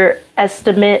another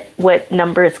estimate what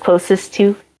number is closest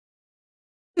to?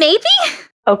 Maybe?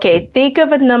 Okay, think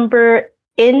of a number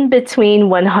in between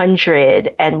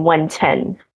 100 and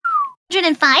 110.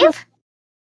 105?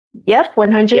 Yep,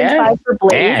 105 for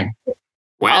Blaze. Man.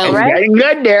 Wow, All right. Getting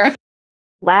good there.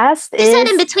 Last You said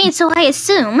is, in between, so I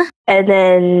assume. and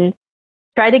then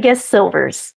try to guess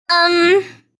Silver's. 7?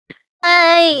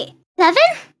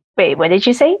 Wait, what did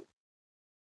you say?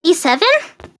 E7?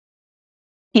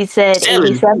 He said Seven.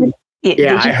 87.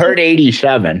 Yeah, I heard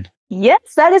 87.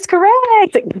 Yes, that is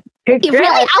correct. Really?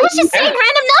 I was just saying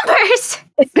random numbers.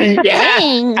 Yeah.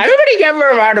 Dang. Everybody give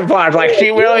her a round of applause. Like, she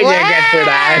really did get through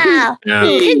that. Wow. Yeah.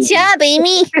 Good job,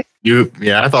 Amy.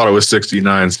 I thought it was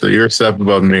 69, so you're 7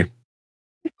 above me.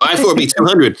 I thought it'd be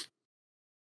 200.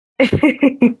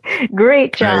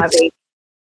 Great job. Nice. Amy.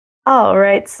 All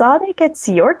right, Sonic, it's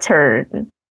your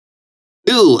turn.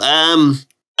 Ooh,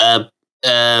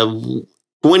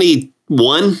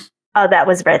 21. Oh, that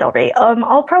was read already.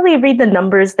 I'll probably read the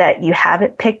numbers that you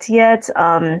haven't picked yet.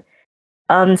 So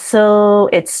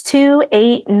it's 2,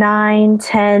 8, 9,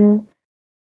 10,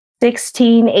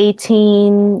 16,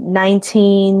 18,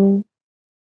 19,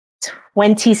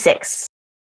 26.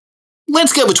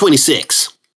 Let's go with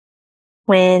 26.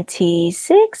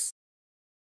 26?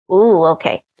 Ooh,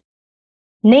 okay.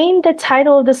 Name the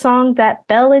title of the song that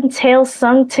Belle and Tails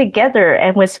sung together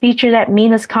and was featured at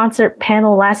Mina's concert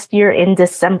panel last year in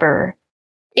December.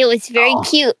 It was very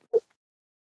cute.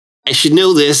 I should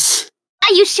know this.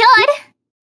 You should.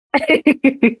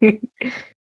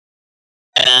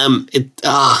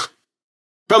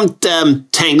 From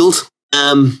Tangled.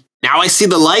 Now I see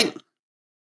the light.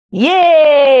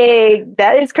 Yay!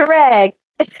 That is correct.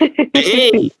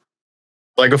 Hey,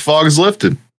 Like a fog's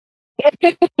lifted.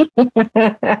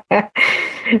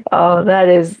 Oh,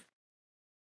 that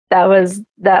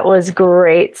was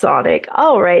great, Sonic.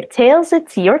 All right, Tails,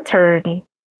 it's your turn.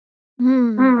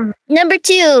 Number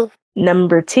 2.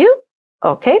 Number 2.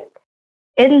 Okay.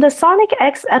 In the Sonic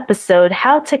X episode,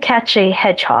 How to Catch a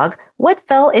Hedgehog, what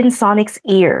fell in Sonic's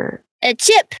ear? A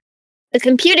chip. A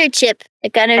computer chip.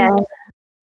 It got him.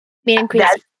 Made him crazy.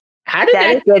 How did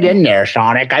that get in there,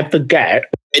 Sonic? I forget.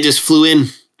 it just flew in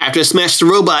after I smashed the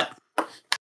robot.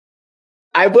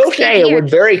 I will say it was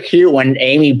very cute when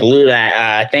Amy blew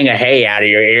that thing of hay out of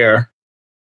your ear.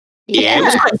 Yeah, it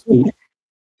was quite sweet.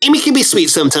 Amy can be sweet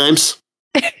sometimes.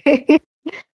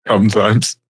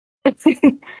 Sometimes.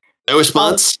 No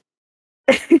response.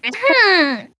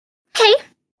 Okay.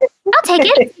 I'll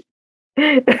take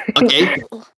it. Okay.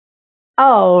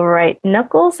 All right,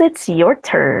 Knuckles, it's your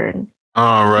turn.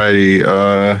 Alrighty.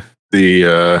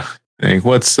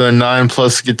 What's 9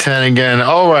 plus 10 again?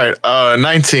 All right.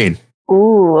 19.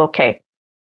 Ooh, okay.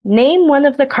 Name one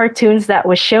of the cartoons that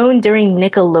was shown during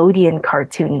Nickelodeon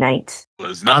Cartoon Night.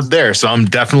 Was not there, so I'm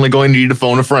definitely going to need to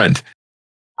phone a friend.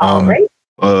 All right.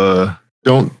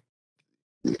 Don't.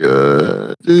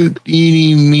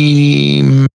 Eeny,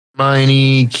 meeny,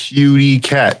 miny, cutie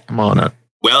cat. Come on up.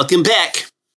 Welcome back.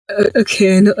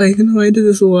 Okay, I know I did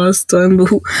this last time,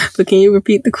 but can you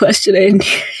repeat the question?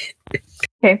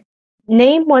 Okay.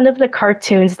 Name one of the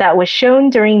cartoons that was shown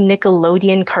during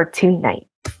Nickelodeon Cartoon Night.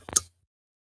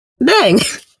 Dang.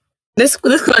 This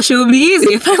question would be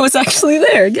easy if I was actually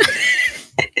there.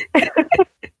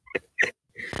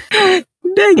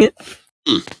 Dang it.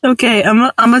 Okay,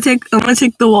 I'm gonna take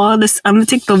the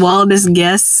wildest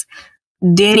guess.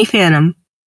 Danny Phantom.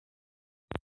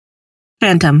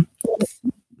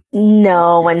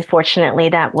 No, unfortunately,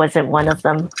 that wasn't one of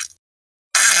them.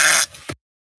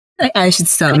 I should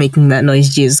stop making that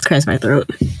noise. Jesus Christ, my throat.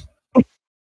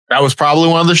 That was probably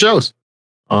one of the shows.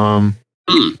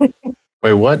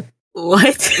 Wait, what?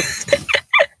 What?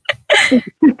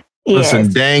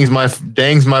 Listen, Dang's my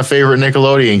favorite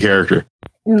Nickelodeon character.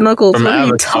 Knuckles, From what are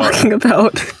you Avatar. talking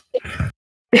about?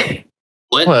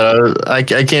 What? I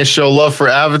can't show love for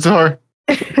Avatar.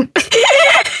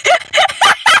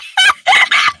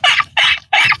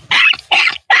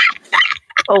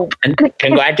 Oh,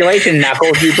 Congratulations,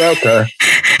 Knuckles, you broke her.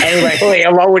 Anyway,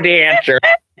 hello with the answer.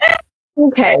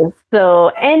 okay. So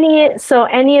any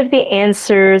of the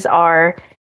answers are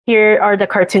here are the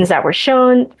cartoons that were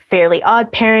shown: Fairly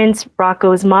Odd Parents,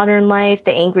 Rocko's Modern Life,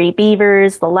 The Angry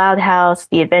Beavers, The Loud House,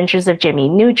 The Adventures of Jimmy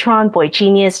Neutron, Boy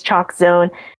Genius, Chalk Zone,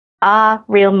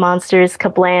 Real Monsters,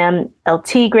 Kablam, El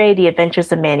Tigre, The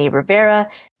Adventures of Manny Rivera,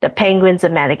 The Penguins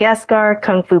of Madagascar,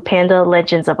 Kung Fu Panda,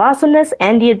 Legends of Awesomeness,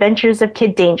 and The Adventures of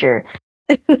Kid Danger.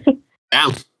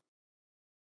 Wow.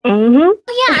 Mm-hmm. Oh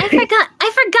yeah, I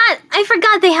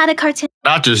forgot they had a cartoon.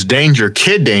 Not just Danger,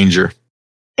 Kid Danger.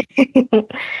 Who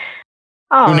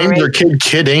named their kid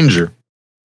Kid Danger?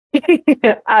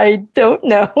 I don't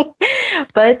know.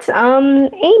 But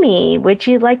Amy, would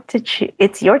you like to choose?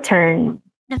 It's your turn.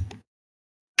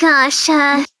 Gosh,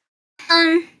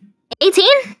 18?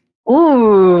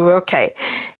 Ooh, okay.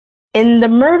 In the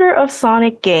Murder of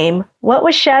Sonic game, what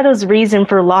was Shadow's reason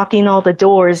for locking all the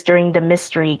doors during the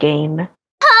mystery game?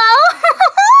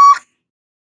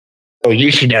 Oh,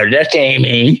 you should know this,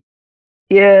 Amy.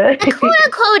 Yeah. A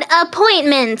quote-unquote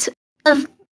appointment of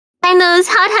those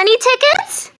hot honey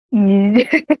tickets?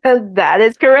 That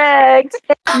is correct.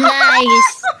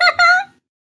 Nice.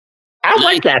 I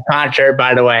like that concert,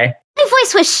 by the way. My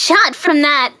voice was shot from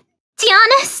that, to be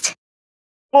honest.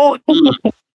 Oh.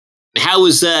 How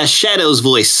was Shadow's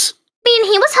voice? I mean,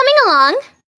 he was humming along.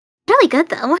 Really good,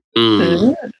 though.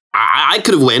 I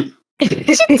could have went.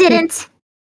 But you didn't.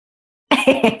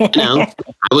 No,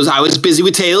 I was busy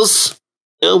with Tails.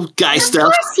 Guy stuff.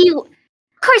 Of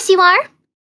course you are.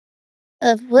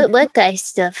 What guy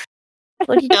stuff?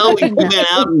 What are you We talking went about?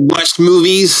 out and watched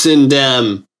movies and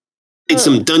played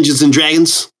some Dungeons and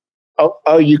Dragons.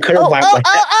 Oh, you could have went with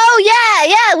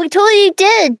that. Yeah, we totally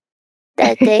did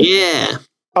that day. Yeah.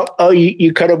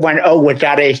 You could have went. Oh, was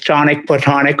that a Sonic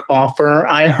platonic offer?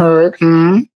 I heard.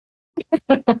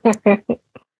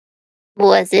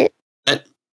 Was it?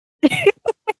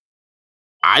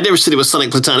 I never said it was Sonic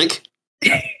platonic.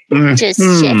 Just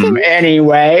checking.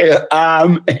 Anyway,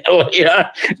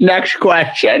 yeah, next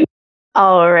question.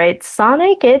 All right,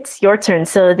 Sonic, it's your turn.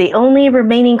 So the only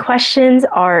remaining questions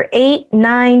are 8,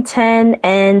 9, 10,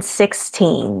 and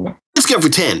 16. Let's go for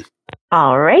 10.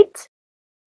 All right.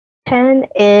 10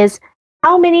 is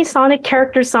how many Sonic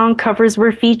character song covers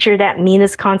were featured at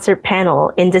Mina's concert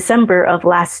panel in December of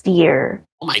last year?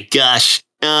 Oh my gosh.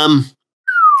 That's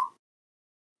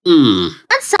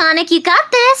Sonic, you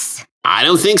got this. I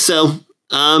don't think so.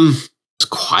 It's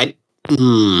quite.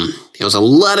 There was a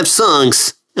lot of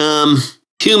songs.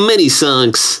 Too many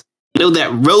songs. I know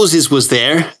that Roses was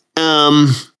there.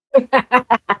 That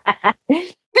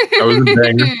was a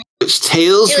banger.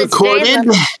 Tails recorded.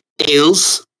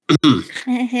 Tails.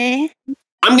 Uh-huh.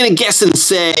 I'm gonna guess and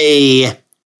say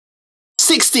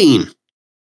 16.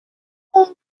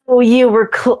 Oh, you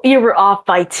were off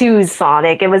by 2,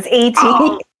 Sonic. It was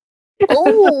 18.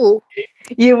 Oh.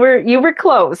 You were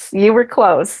close. You were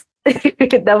close.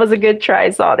 That was a good try,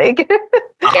 Sonic.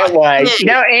 It was.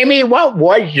 Now, Amy, what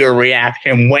was your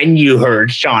reaction when you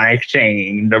heard Sonic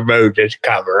singing the Roses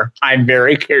cover? I'm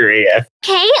very curious.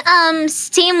 Okay,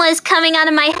 steam was coming out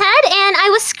of my head and I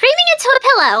was screaming into a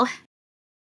pillow.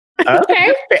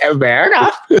 Okay, fair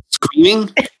enough. Screaming?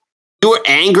 You were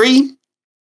angry?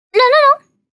 No.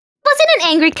 Wasn't an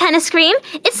angry kind of scream.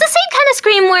 It's the same kind of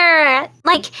scream where,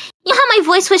 like, you know how my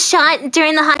voice was shot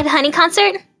during the Hot Honey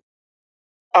concert?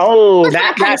 Oh,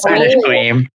 that kind of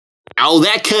scream. Oh,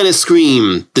 that kind of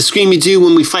scream. The scream you do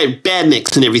when we fight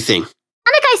badniks and everything.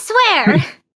 Sonic, I swear.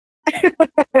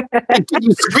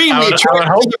 You scream. I would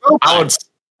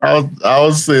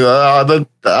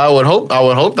hope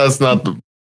that's not the.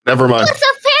 Never mind. It's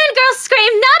a fangirl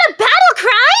scream, not a battle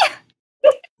cry.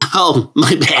 Oh,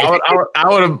 my bad.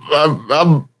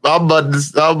 I'm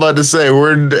about to say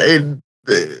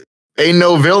ain't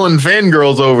no villain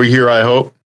fangirls over here. I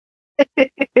hope.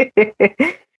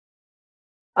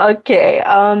 Okay,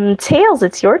 Tails,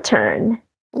 it's your turn.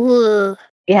 Ooh.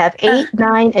 You have 8,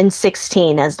 9, and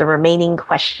 16 as the remaining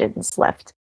questions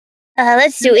left.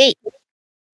 Let's do 8.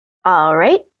 All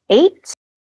right, 8.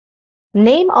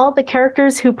 Name all the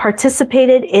characters who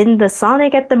participated in the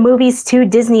Sonic at the Movies 2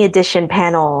 Disney Edition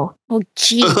panel. Oh,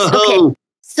 jeez. Okay.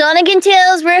 Sonic and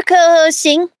Tails were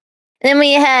co-hosting. Then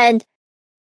we had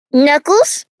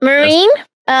Knuckles, Marine.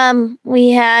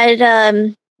 We had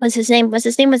what's his name?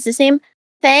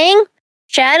 Fang,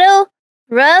 Shadow,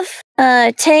 Ruff,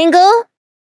 Tangle,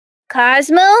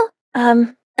 Cosmo.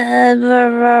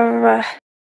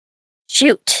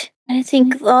 Shoot. I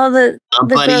think of all the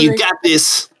buddy, girls. you got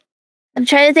this. I'm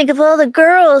trying to think of all the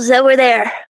girls that were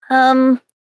there.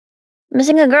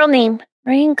 Missing a girl name.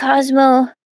 Marine, Cosmo,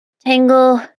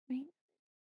 Tangle.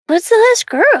 What's the last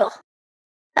girl?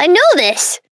 I know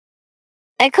this.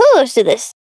 I co-hosted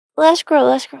this. Last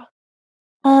girl.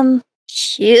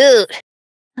 Shoot.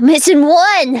 I'm missing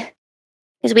one.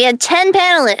 Because we had 10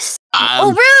 panelists.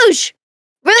 Rouge!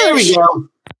 There we go. I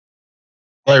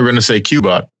thought you were going to say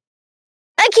Cubot.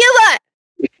 Cuba!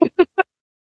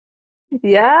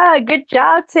 Yeah, good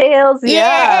job, Tails.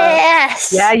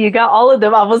 Yes! Yeah, you got all of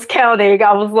them. I was counting.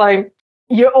 I was like,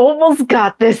 you almost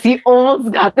got this. You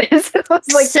almost got this. I was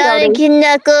like, Sonic and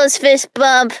Knuckles fist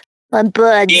bump. My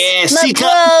buds. Yeah, my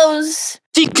bros.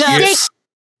 C-cups.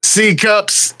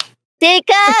 C-cups.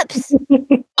 C-cups.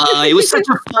 It was such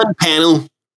a fun panel.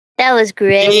 That was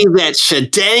great. Day that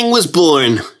Shadang was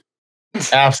born.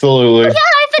 Absolutely. Yeah,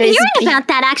 I've been hearing about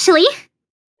that actually.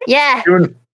 Yeah.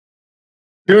 Soon,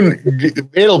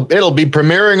 it'll be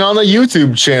premiering on the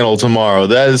YouTube channel tomorrow.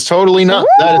 That is totally not.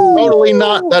 That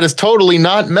is totally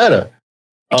not meta.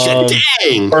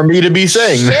 For me to be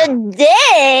saying.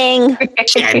 Shadang.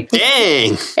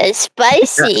 Shadang. It's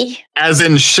spicy. As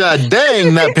in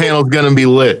Shadang, that panel's gonna be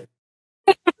lit.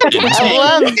 I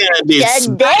love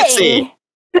Shadang.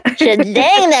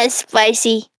 Shadang, that's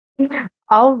spicy.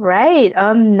 All right,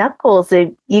 Knuckles.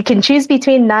 You can choose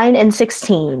between 9 and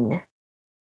 16.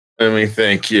 Let me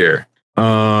think here.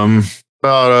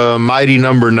 About mighty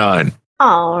number 9.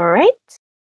 All right.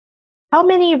 How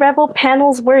many Rebel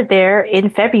panels were there in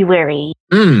February?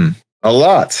 A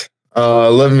lot.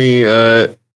 Let me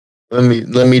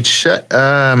check.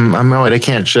 I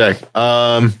can't check.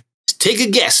 Take a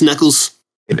guess, Knuckles.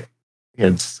 We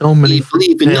had so many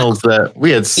panels that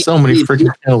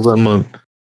month.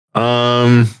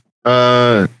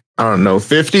 I don't know,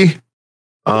 50.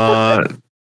 What?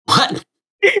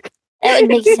 That would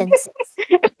make sense.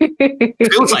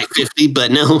 Feels like 50,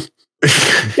 but no.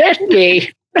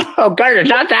 50. Oh God, it's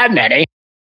not that many.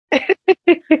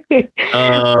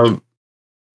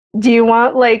 Do you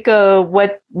want like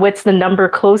what's the number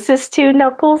closest to,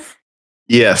 Knuckles?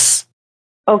 Yes.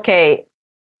 Okay.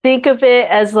 Think of it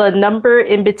as a number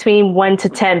in between 1 to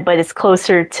 10, but it's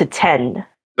closer to 10.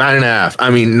 9.5. I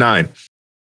mean 9.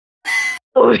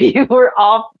 Oh, you were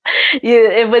off.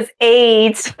 It was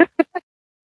 8.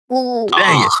 Ooh.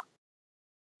 Dang it.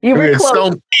 You were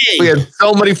close. We had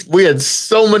so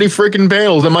many freaking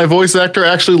panels that my voice actor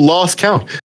actually lost count.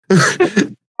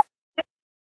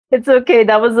 It's okay.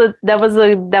 That was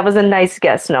a nice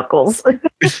guess, Knuckles.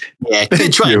 Yeah,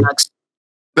 good try, Knuckles.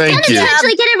 Thank you.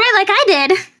 Actually get it right like I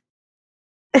did.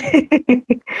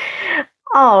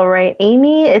 All right,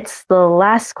 Amy, it's the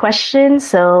last question,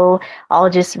 so I'll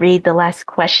just read the last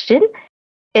question.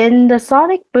 In the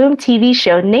Sonic Boom TV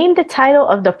show, name the title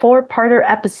of the 4-parter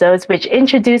episodes which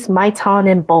introduced Myton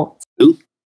and Bolt. Who?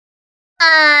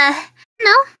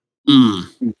 No.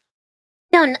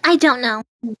 I don't know.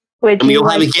 You don't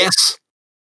have a guess?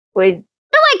 How do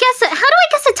I guess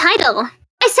a title?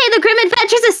 I say the Grim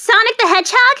Adventures of Sonic the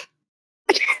Hedgehog?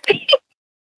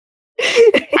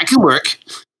 That can work.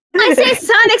 I say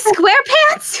Sonic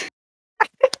SquarePants?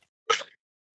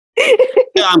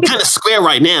 Yeah, I'm kind of square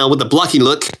right now with the blocky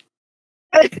look.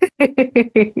 But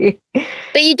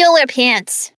you don't wear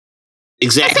pants.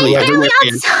 Exactly. I don't wear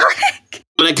pants.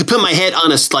 But I could put my head on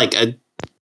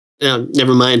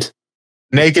never mind.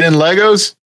 Naked in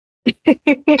Legos? About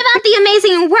the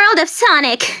amazing world of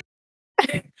Sonic.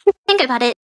 Think about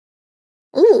it.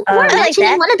 Ooh, we're I like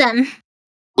that. One of them.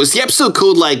 Was the episode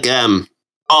called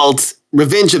called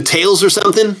Revenge of Tails or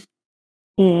something?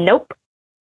 Nope.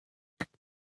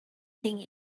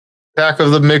 Attack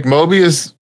of the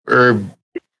McMobius or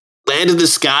Land of the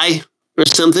Sky or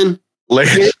something?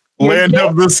 Land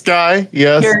of the Sky,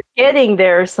 yes. You're getting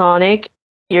there, Sonic.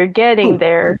 You're getting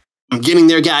there. I'm getting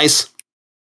there, guys.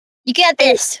 You got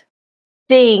this.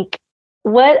 Think,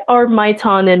 what are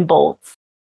Myton and Bolts?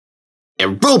 They're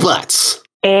robots.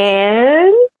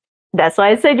 And that's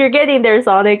why I said you're getting there,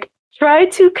 Sonic. Try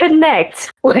to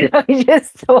connect what I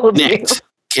just told you.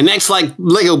 Connects like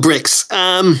Lego bricks.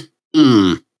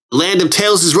 Land of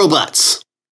Tails is robots.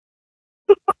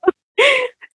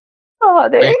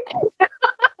 Sonic.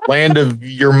 Land of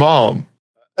your mom.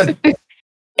 That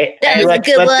was a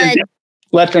good one.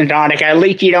 Listen, Sonic, at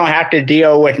least you don't have to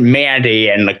deal with Mandy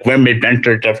and the Grim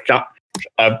Adventures of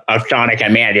Sonic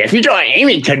and Mandy. If you thought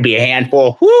Amy could be a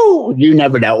handful, you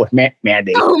never dealt with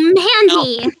Mandy. Oh,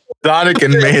 Mandy. No. Sonic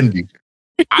and Mandy.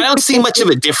 I don't see much of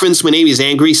a difference when Amy's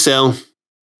angry, so.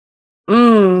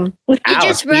 You're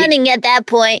just running at that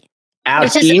point.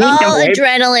 It's just all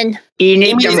adrenaline. Is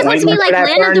it supposed to be like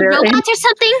Land of the Robots or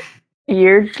something?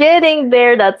 You're getting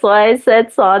there. That's why I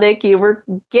said, Sonic, you were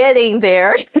getting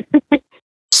there.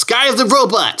 Sky of the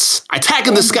Robots. Attack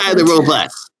of the Sky of the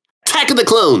Robots. Attack of the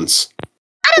Clones.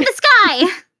 Out of the sky.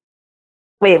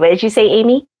 Wait, what did you say,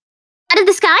 Amy? Out of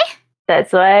the sky?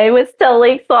 That's why I was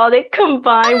telling Sonic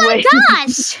combine. Oh my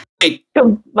gosh!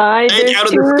 Combine. There's out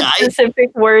of two the sky?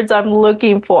 specific words I'm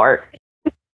looking for.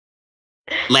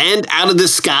 Land out of the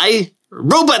sky?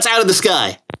 Robots out of the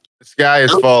sky. The sky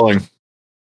is falling.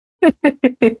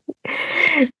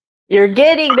 You're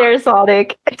getting there,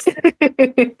 Sonic.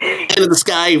 Into the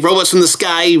sky, robots in the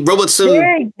sky, robots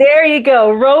in... There you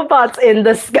go. Robots in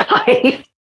the sky.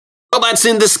 Robots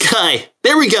in the sky.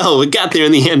 There we go. We got there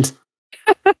in the end.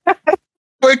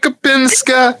 Wake up in the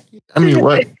sky. I mean,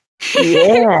 what?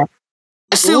 Yeah.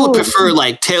 I still prefer,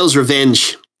 like, Tails'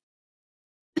 Revenge.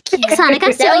 Sonic,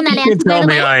 I'm stealing that answer. Tell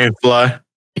me I ain't fly.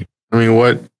 I mean,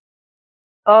 what?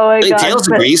 Oh my I think god. Tails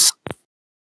agrees.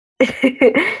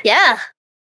 Yeah.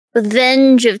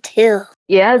 Revenge of Till.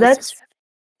 Yeah, that's...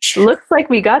 Looks like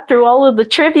we got through all of the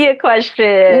trivia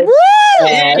questions. Woo!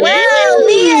 Wow,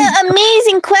 Leah,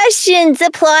 amazing questions.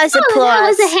 Applause,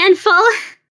 applause. That was a handful.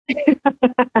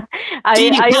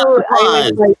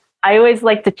 I always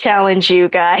like to challenge you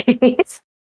guys.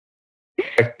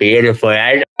 Beautiful.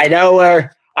 I know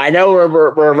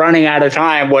we're running out of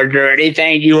time. Was there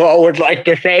anything you all would like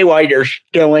to say while you're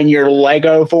still in your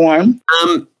Lego form?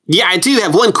 Yeah, I do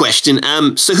have one question.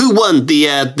 So who won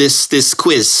the this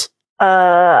quiz?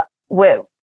 Well,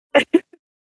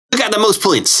 Who got the most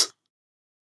points?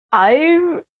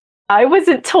 I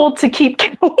wasn't told to keep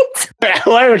count. Oh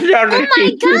my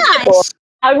gosh!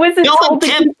 I wasn't told to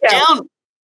keep count.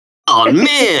 Oh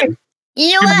man!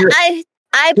 You know what?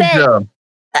 I bet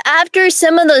after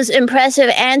some of those impressive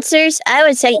answers, I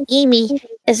would say Amy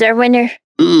is our winner.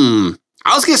 I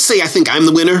was gonna say I think I'm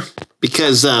the winner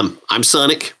because I'm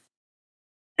Sonic.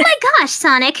 Oh my gosh,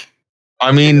 Sonic!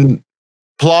 I mean,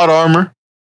 plot armor.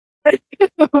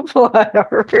 Plot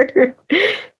armor.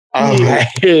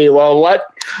 Okay, well,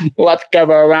 let's give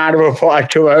a round of applause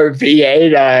to our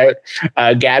VA,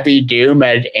 Gabby Doom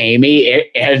as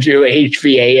Amy,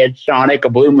 AndrewHVA as Sonic, a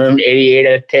Blue Moon 88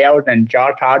 as Tails, and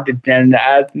Josh Hodgeson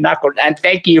as Knuckles. And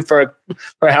thank you for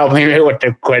helping me with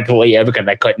the quiz, Leah, because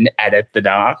I couldn't edit the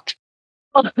doc.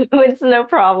 It's no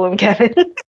problem,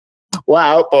 Kevin.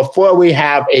 Well, before we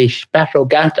have a special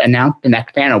guest announce the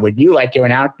next panel, would you like to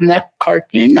announce the next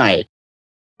cartoon night?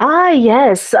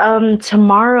 Yes.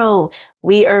 Tomorrow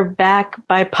we are back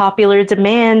by popular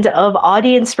demand of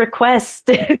audience request.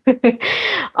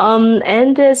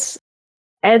 And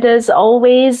as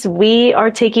always, we are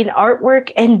taking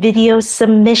artwork and video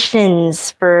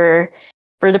submissions for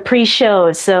the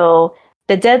pre-show. So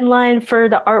the deadline for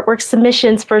the artwork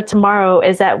submissions for tomorrow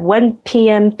is at 1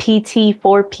 p.m. PT,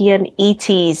 4 p.m.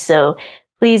 ET. So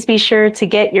please be sure to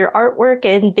get your artwork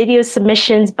and video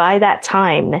submissions by that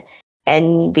time.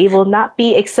 And we will not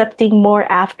be accepting more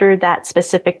after that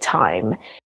specific time.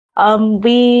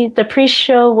 The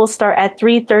pre-show will start at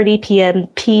 3:30 p.m.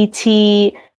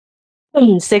 PT,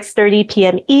 6:30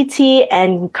 p.m. ET,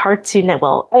 and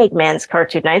Eggman's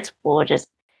Cartoon Nights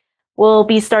will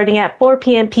be starting at 4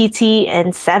 p.m. PT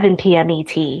and 7 p.m.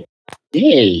 ET. You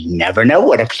never know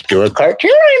what obscure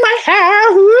cartoon we might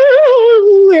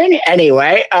have.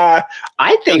 Anyway, I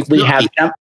think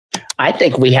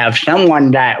we have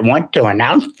someone that wants to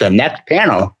announce the next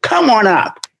panel. Come on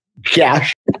up,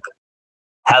 Josh.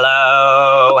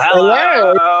 Hello.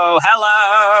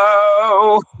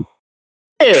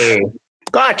 Hey,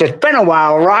 gosh, it's been a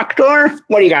while, Rockstar.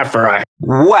 What do you got for us?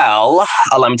 Well,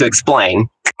 allow me to explain.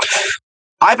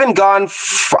 I've been gone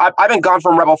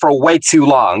from Rebel for way too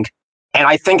long, and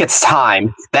I think it's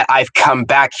time that I've come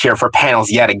back here for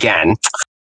panels yet again.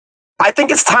 I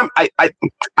think it's time. I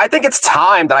think it's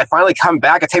time that I finally come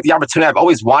back and take the opportunity I've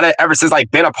always wanted ever since I've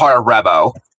been a part of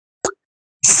Rebo.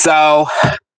 So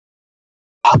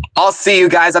I'll see you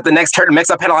guys at the next Turtle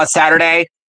Mix-Up panel on Saturday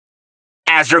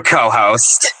as your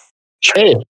co-host.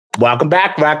 Hey, welcome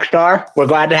back, Rockstar. We're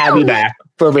glad to have you back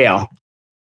for real.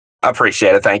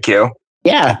 Appreciate it. Thank you.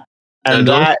 Yeah, and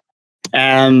that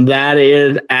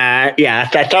is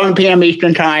it's at 7 p.m.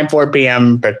 Eastern Time, 4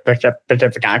 p.m.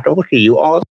 Pacific Time. So we'll see you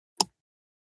all.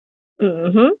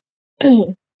 Mm-hmm.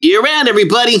 See you around,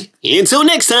 everybody. Until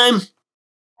next time.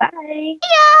 Bye.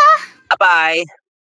 Yeah. Bye.